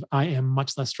believe I am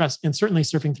much less stressed. And certainly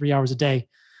surfing 3 hours a day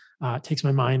takes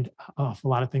my mind off a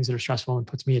lot of things that are stressful and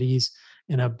puts me at ease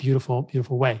in a beautiful,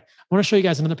 beautiful way. I want to show you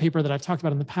guys another paper that I've talked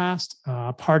about in the past.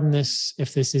 Pardon this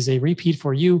if this is a repeat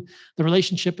for you. The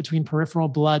relationship between peripheral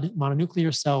blood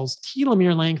mononuclear cells,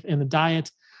 telomere length, and the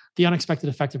diet, the unexpected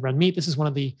effect of red meat. This is one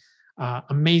of the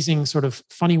amazing sort of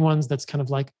funny ones that's kind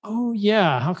of like, oh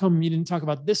yeah, how come you didn't talk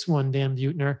about this one, Dan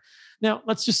Buettner? Now,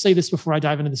 let's just say this before I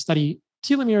dive into the study.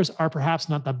 Telomeres are perhaps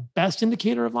not the best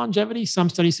indicator of longevity. Some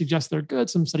studies suggest they're good.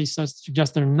 Some studies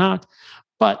suggest they're not.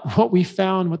 But what they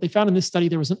found in this study,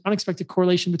 there was an unexpected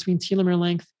correlation between telomere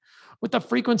length with the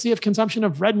frequency of consumption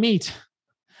of red meat.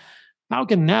 How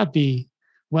can that be?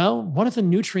 Well, what if the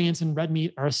nutrients in red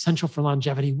meat are essential for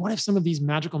longevity? What if some of these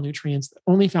magical nutrients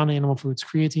only found in animal foods,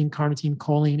 creatine, carnitine,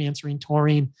 choline, anserine,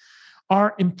 taurine,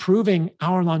 are improving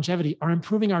our longevity, are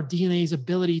improving our DNA's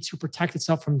ability to protect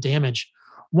itself from damage?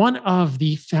 One of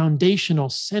the foundational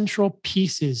central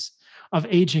pieces of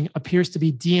aging appears to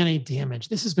be DNA damage.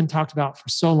 This has been talked about for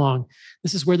so long.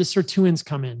 This is where the sirtuins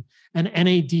come in and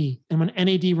NAD. And when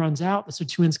NAD runs out, the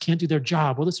sirtuins can't do their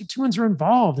job. Well, the sirtuins are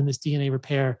involved in this DNA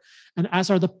repair, and as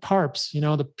are the PARPs,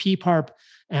 the PPARP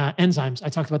enzymes. I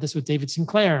talked about this with David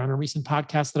Sinclair on a recent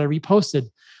podcast that I reposted.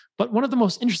 But one of the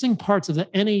most interesting parts of the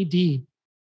NAD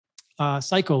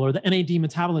cycle or the NAD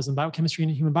metabolism, biochemistry in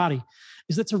the human body,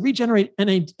 is that to regenerate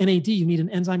NAD, you need an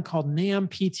enzyme called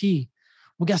NAMPT.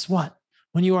 Well, guess what?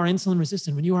 When you are insulin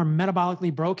resistant, when you are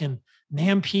metabolically broken,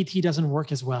 NAMPT doesn't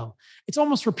work as well. It's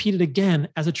almost repeated again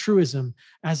as a truism,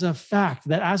 as a fact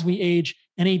that as we age,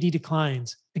 NAD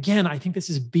declines. Again, I think this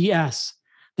is BS.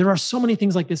 There are so many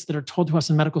things like this that are told to us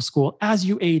in medical school. As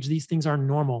you age, these things are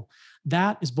normal.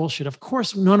 That is bullshit. Of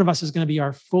course, none of us is going to be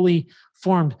our fully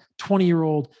formed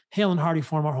 20-year-old hale and hearty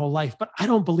form our whole life. But I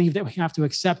don't believe that we have to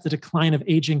accept the decline of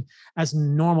aging as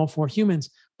normal for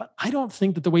humans. But I don't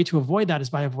think that the way to avoid that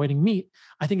is by avoiding meat.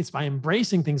 I think it's by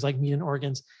embracing things like meat and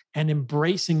organs and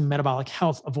embracing metabolic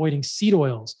health, avoiding seed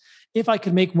oils. If I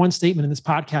could make one statement in this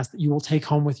podcast that you will take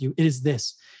home with you, it is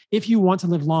this. If you want to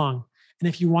live long and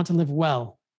if you want to live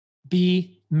well,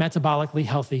 be metabolically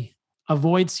healthy.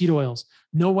 Avoid seed oils.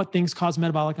 Know what things cause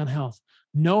metabolic unhealth.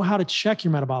 Know how to check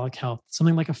your metabolic health.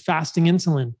 Something like a fasting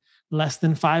insulin, less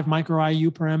than 5 micro-IU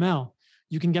per ml.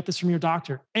 You can get this from your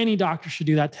doctor. Any doctor should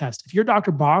do that test. If your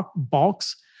doctor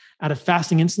balks at a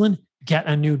fasting insulin, get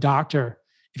a new doctor.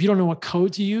 If you don't know what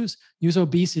code to use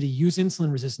obesity, use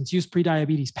insulin resistance, use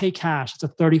prediabetes, pay cash. It's a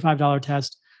 $35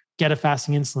 test. Get a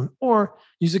fasting insulin, or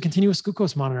use a continuous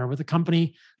glucose monitor with a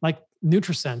company like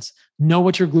NutriSense. Know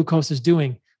what your glucose is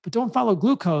doing, but don't follow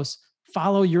glucose.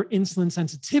 Follow your insulin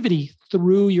sensitivity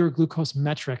through your glucose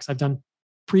metrics. I've done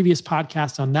previous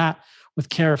podcasts on that with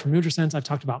care from NutriSense. I've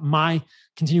talked about my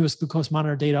continuous glucose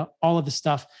monitor data. All of this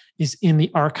stuff is in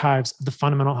the archives of the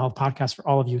Fundamental Health podcast for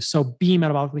all of you. So be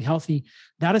metabolically healthy.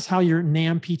 That is how your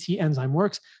NAMPT enzyme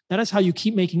works. That is how you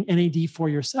keep making NAD for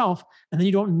yourself. And then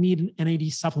you don't need an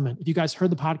NAD supplement. If you guys heard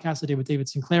the podcast I did with David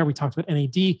Sinclair, we talked about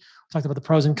NAD. We talked about the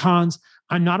pros and cons.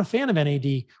 I'm not a fan of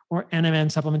NAD or NMN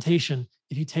supplementation.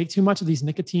 If you take too much of these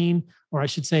nicotine, or I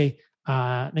should say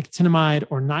nicotinamide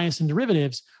or niacin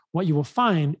derivatives, what you will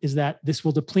find is that this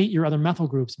will deplete your other methyl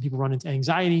groups and people run into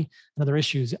anxiety and other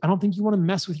issues. I don't think you want to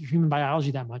mess with your human biology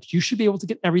that much. You should be able to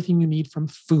get everything you need from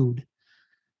food.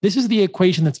 This is the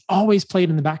equation that's always played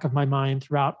in the back of my mind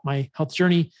throughout my health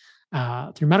journey,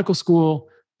 through medical school,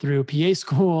 through PA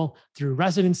school, through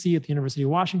residency at the University of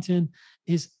Washington,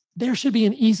 is there should be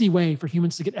an easy way for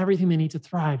humans to get everything they need to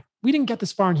thrive. We didn't get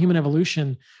this far in human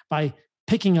evolution by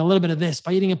picking a little bit of this,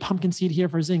 by eating a pumpkin seed here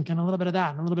for zinc and a little bit of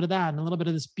that and a little bit of that and a little bit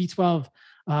of this B12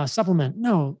 supplement.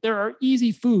 No, there are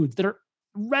easy foods that are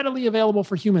readily available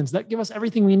for humans that give us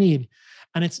everything we need.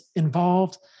 And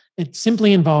it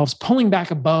simply involves pulling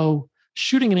back a bow,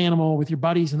 shooting an animal with your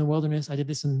buddies in the wilderness. I did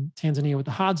this in Tanzania with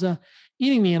the Hadza,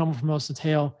 eating the animal from nose to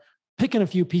tail, picking a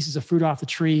few pieces of fruit off the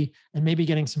tree, and maybe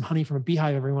getting some honey from a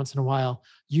beehive every once in a while.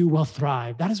 You will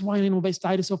thrive. That is why an animal-based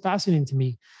diet is so fascinating to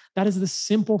me. That is the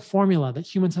simple formula that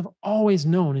humans have always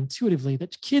known intuitively,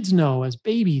 that kids know as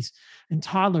babies and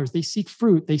toddlers. They seek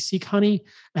fruit, they seek honey,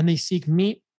 and they seek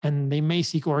meat, and they may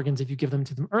seek organs if you give them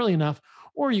to them early enough,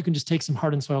 or you can just take some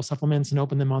heart and soil supplements and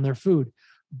open them on their food.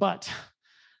 But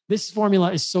this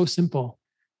formula is so simple.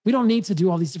 We don't need to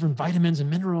do all these different vitamins and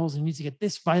minerals, and you need to get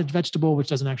this vegetable, which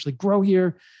doesn't actually grow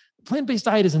here. Plant-based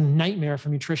diet is a nightmare for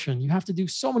nutrition. You have to do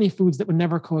so many foods that would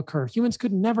never co-occur. Humans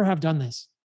could never have done this.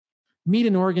 Meat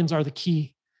and organs are the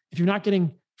key. If you're not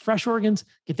getting fresh organs,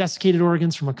 get desiccated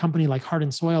organs from a company like Heart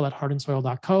and Soil at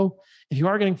heartandsoil.co. If you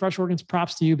are getting fresh organs,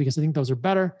 props to you, because I think those are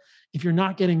better. If you're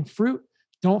not getting fruit,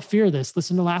 don't fear this.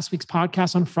 Listen to last week's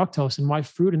podcast on fructose and why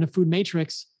fruit in the food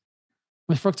matrix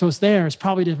with fructose there is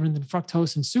probably different than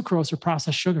fructose and sucrose or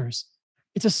processed sugars.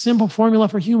 It's a simple formula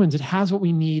for humans. It has what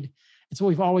we need. It's what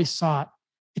we've always sought.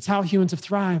 It's how humans have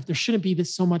thrived. There shouldn't be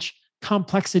this so much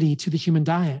complexity to the human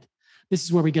diet. This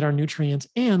is where we get our nutrients.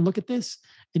 And look at this.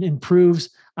 It improves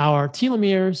our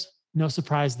telomeres. No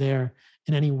surprise there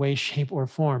in any way, shape, or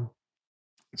form.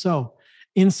 So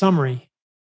in summary,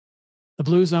 the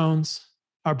blue zones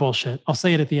are bullshit. I'll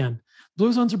say it at the end.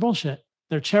 Blue zones are bullshit.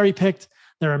 They're cherry-picked.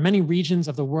 There are many regions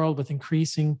of the world with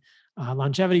increasing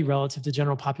longevity relative to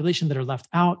general population that are left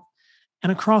out.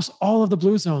 And across all of the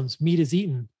blue zones, meat is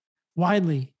eaten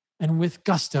widely and with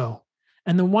gusto.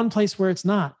 And the one place where it's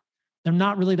not, they're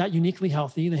not really that uniquely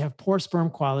healthy. They have poor sperm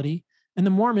quality. And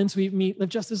the Mormons who eat meat live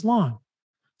just as long.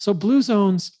 So blue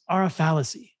zones are a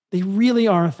fallacy. They really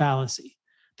are a fallacy.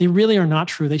 They really are not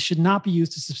true. They should not be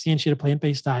used to substantiate a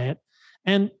plant-based diet.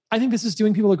 And I think this is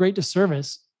doing people a great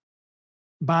disservice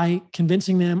by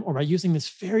convincing them, or by using this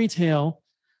fairy tale,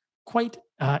 quite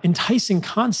enticing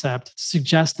concept to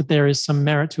suggest that there is some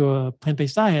merit to a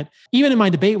plant-based diet. Even in my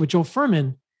debate with Joel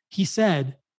Furman, he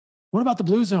said, what about the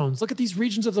blue zones? Look at these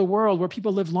regions of the world where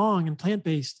people live long and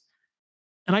plant-based.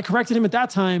 And I corrected him at that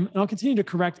time, and I'll continue to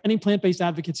correct any plant-based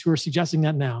advocates who are suggesting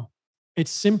that now. It's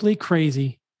simply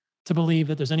crazy to believe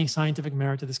that there's any scientific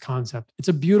merit to this concept. It's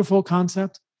a beautiful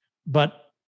concept, but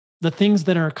the things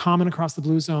that are common across the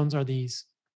blue zones are these: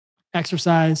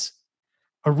 exercise,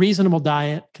 a reasonable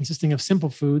diet consisting of simple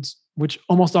foods, which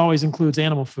almost always includes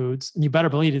animal foods, and you better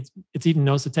believe it's eaten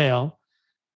nose to tail,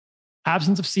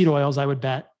 absence of seed oils, I would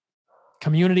bet,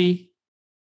 community,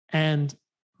 and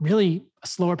really a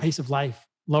slower pace of life,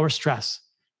 lower stress.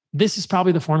 This is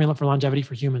probably the formula for longevity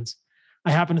for humans.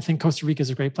 I happen to think Costa Rica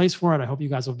is a great place for it. I hope you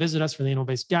guys will visit us for the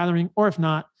animal-based gathering, or if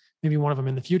not, maybe one of them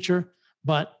in the future.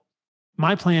 But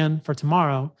my plan for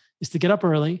tomorrow is to get up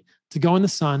early, to go in the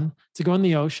sun, to go in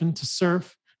the ocean, to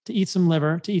surf, to eat some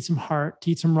liver, to eat some heart,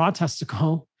 to eat some raw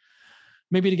testicle,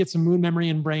 maybe to get some mood, memory,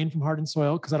 and brain from Heart and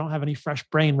Soil, because I don't have any fresh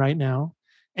brain right now,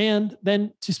 and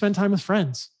then to spend time with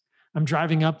friends. I'm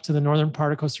driving up to the northern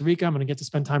part of Costa Rica. I'm going to get to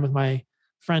spend time with my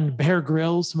friend Bear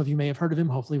Grylls. Some of you may have heard of him.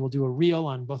 Hopefully we'll do a reel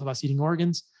on both of us eating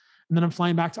organs. And then I'm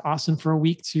flying back to Austin for a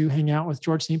week to hang out with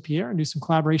George St. Pierre and do some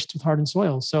collaborations with Heart and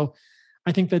Soil. So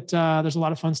I think that there's a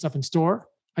lot of fun stuff in store.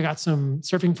 I got some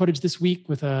surfing footage this week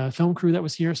with a film crew that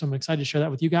was here, so I'm excited to share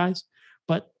that with you guys.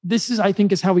 But this is, I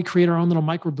think, is how we create our own little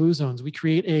micro blue zones. We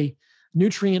create a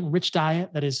nutrient-rich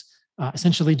diet that is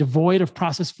essentially devoid of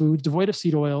processed foods, devoid of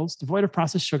seed oils, devoid of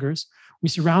processed sugars. We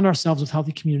surround ourselves with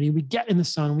healthy community. We get in the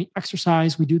sun, we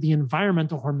exercise, we do the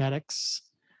environmental hormetics,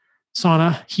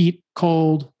 sauna, heat,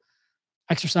 cold,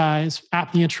 exercise,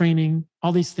 apnea training,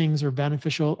 all these things are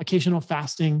beneficial. Occasional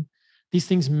fasting, these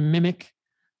things mimic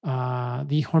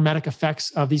the hormetic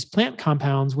effects of these plant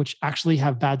compounds, which actually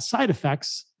have bad side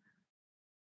effects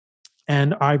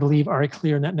and I believe are a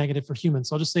clear net negative for humans.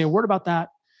 So I'll just say a word about that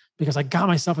because I got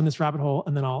myself in this rabbit hole,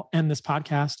 and then I'll end this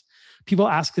podcast. People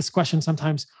ask this question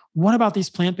sometimes: what about these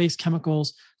plant-based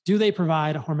chemicals? Do they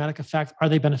provide a hormetic effect? Are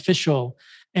they beneficial?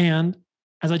 And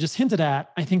as I just hinted at,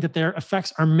 I think that their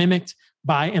effects are mimicked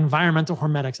by environmental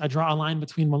hormetics. I draw a line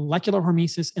between molecular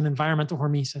hormesis and environmental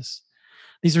hormesis.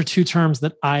 These are two terms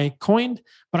that I coined,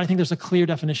 but I think there's a clear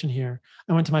definition here.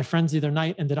 I went to my friends the other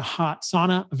night and did a hot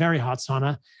sauna, a very hot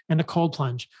sauna, and a cold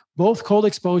plunge. Both cold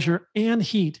exposure and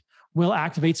heat will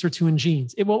activate sirtuin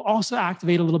genes. It will also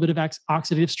activate a little bit of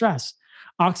oxidative stress.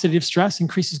 Oxidative stress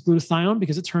increases glutathione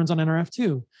because it turns on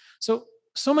NRF2.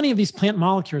 So many of these plant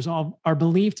molecules are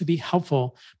believed to be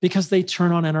helpful because they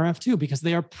turn on NRF2, because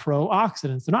they are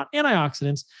pro-oxidants. They're not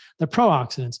antioxidants, they're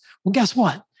pro-oxidants. Well, guess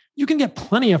what? You can get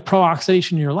plenty of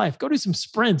pro-oxidation in your life. Go do some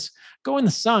sprints, go in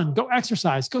the sun, go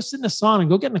exercise, go sit in the sauna,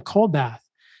 go get in a cold bath.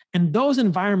 And those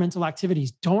environmental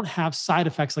activities don't have side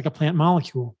effects like a plant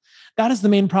molecule. That is the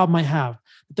main problem I have.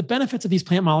 The benefits of these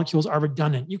plant molecules are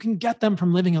redundant. You can get them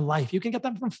from living a life. You can get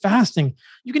them from fasting.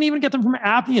 You can even get them from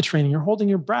apnea training or holding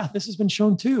your breath. This has been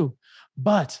shown too.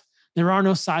 But there are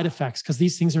no side effects because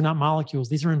these things are not molecules.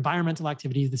 These are environmental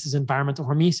activities. This is environmental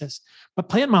hormesis. But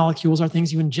plant molecules are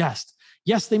things you ingest.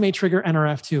 Yes, they may trigger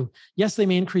NRF2. Yes, they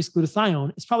may increase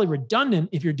glutathione. It's probably redundant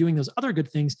if you're doing those other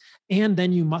good things. And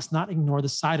then you must not ignore the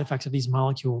side effects of these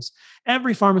molecules.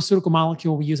 Every pharmaceutical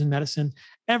molecule we use in medicine,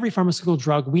 every pharmaceutical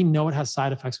drug, we know it has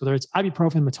side effects, whether it's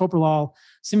ibuprofen, metoprolol,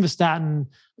 simvastatin,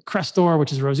 Crestor,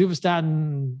 which is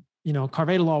rosuvastatin,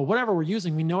 carvedilol, whatever we're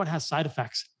using, we know it has side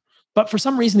effects. But for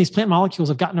some reason, these plant molecules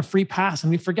have gotten a free pass,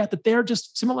 and we forget that they're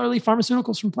just similarly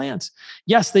pharmaceuticals from plants.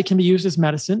 Yes, they can be used as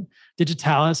medicine.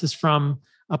 Digitalis is from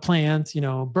a plant.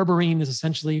 Berberine is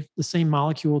essentially the same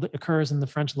molecule that occurs in the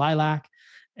French lilac.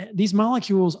 These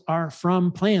molecules are from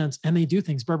plants, and they do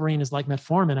things. Berberine is like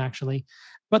metformin, actually,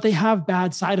 but they have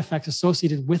bad side effects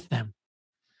associated with them.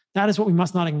 That is what we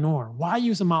must not ignore. Why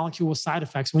use a molecule with side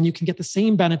effects when you can get the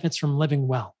same benefits from living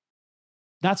well?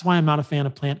 That's why I'm not a fan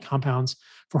of plant compounds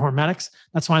for hormetics.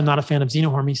 That's why I'm not a fan of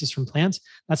xenohormesis from plants.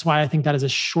 That's why I think that is a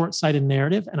short-sighted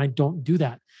narrative, and I don't do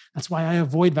that. That's why I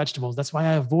avoid vegetables. That's why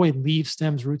I avoid leaves,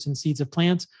 stems, roots, and seeds of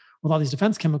plants with all these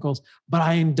defense chemicals. But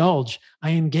I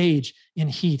engage in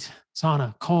heat,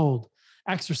 sauna, cold,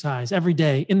 exercise every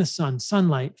day in the sun,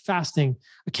 sunlight, fasting,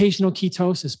 occasional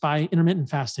ketosis by intermittent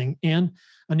fasting, and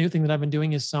a new thing that I've been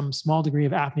doing is some small degree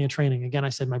of apnea training. Again, I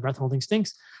said my breath holding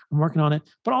stinks. I'm working on it.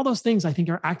 But all those things I think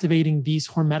are activating these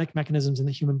hormetic mechanisms in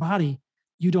the human body.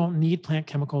 You don't need plant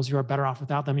chemicals. You are better off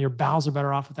without them. Your bowels are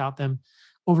better off without them.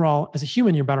 Overall, as a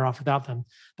human, you're better off without them.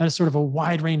 That is sort of a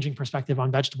wide-ranging perspective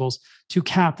on vegetables to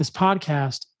cap this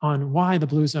podcast on why the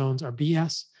blue zones are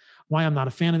BS, why I'm not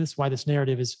a fan of this, why this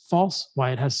narrative is false,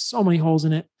 why it has so many holes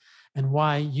in it, and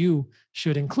why you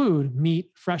should include meat,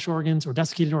 fresh organs, or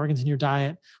desiccated organs in your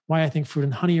diet, why I think fruit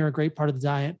and honey are a great part of the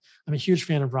diet. I'm a huge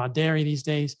fan of raw dairy these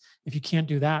days. If you can't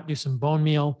do that, do some bone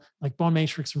meal, like Bone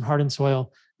Matrix from Heart and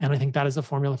Soil. And I think that is the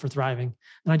formula for thriving.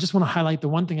 And I just want to highlight the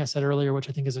one thing I said earlier, which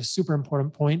I think is a super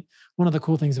important point. One of the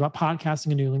cool things about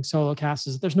podcasting and doing solo casts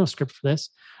is that there's no script for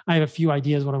this. I have a few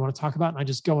ideas what I want to talk about, and I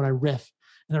just go and I riff.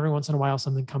 And every once in a while,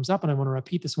 something comes up, and I want to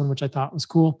repeat this one, which I thought was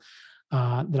cool.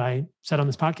 That I said on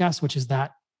this podcast, which is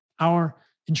that our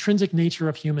intrinsic nature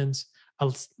of humans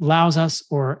allows us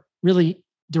or really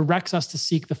directs us to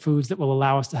seek the foods that will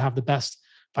allow us to have the best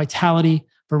vitality,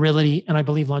 virility, and I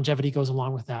believe longevity goes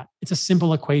along with that. It's a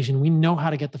simple equation. We know how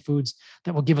to get the foods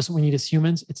that will give us what we need as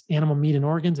humans. It's animal meat and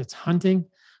organs. It's hunting,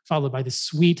 followed by the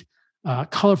sweet,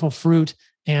 colorful fruit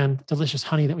and delicious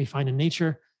honey that we find in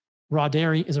nature. Raw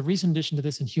dairy is a recent addition to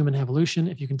this in human evolution.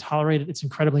 If you can tolerate it, it's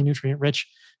incredibly nutrient rich.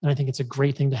 And I think it's a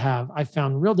great thing to have. I've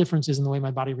found real differences in the way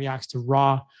my body reacts to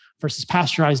raw versus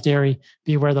pasteurized dairy.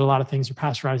 Be aware that a lot of things are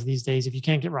pasteurized these days. If you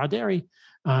can't get raw dairy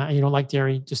and you don't like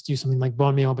dairy, just do something like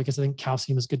bone meal, because I think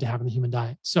calcium is good to have in the human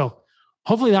diet. So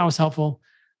hopefully that was helpful.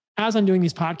 As I'm doing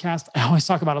these podcasts, I always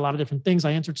talk about a lot of different things.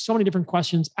 I answered so many different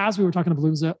questions as we were talking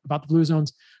about the blue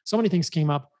zones. So many things came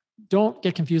up. Don't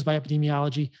get confused by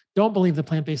epidemiology. Don't believe the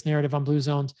plant-based narrative on blue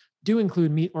zones. Do include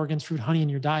meat, organs, fruit, honey in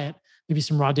your diet, maybe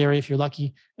some raw dairy if you're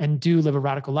lucky, and do live a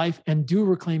radical life, and do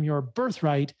reclaim your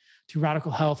birthright to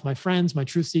radical health. My friends, my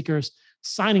truth seekers,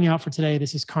 signing out for today.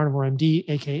 This is Carnivore MD,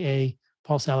 aka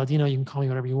Paul Saladino. You can call me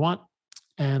whatever you want.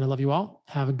 And I love you all.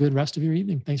 Have a good rest of your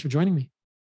evening. Thanks for joining me.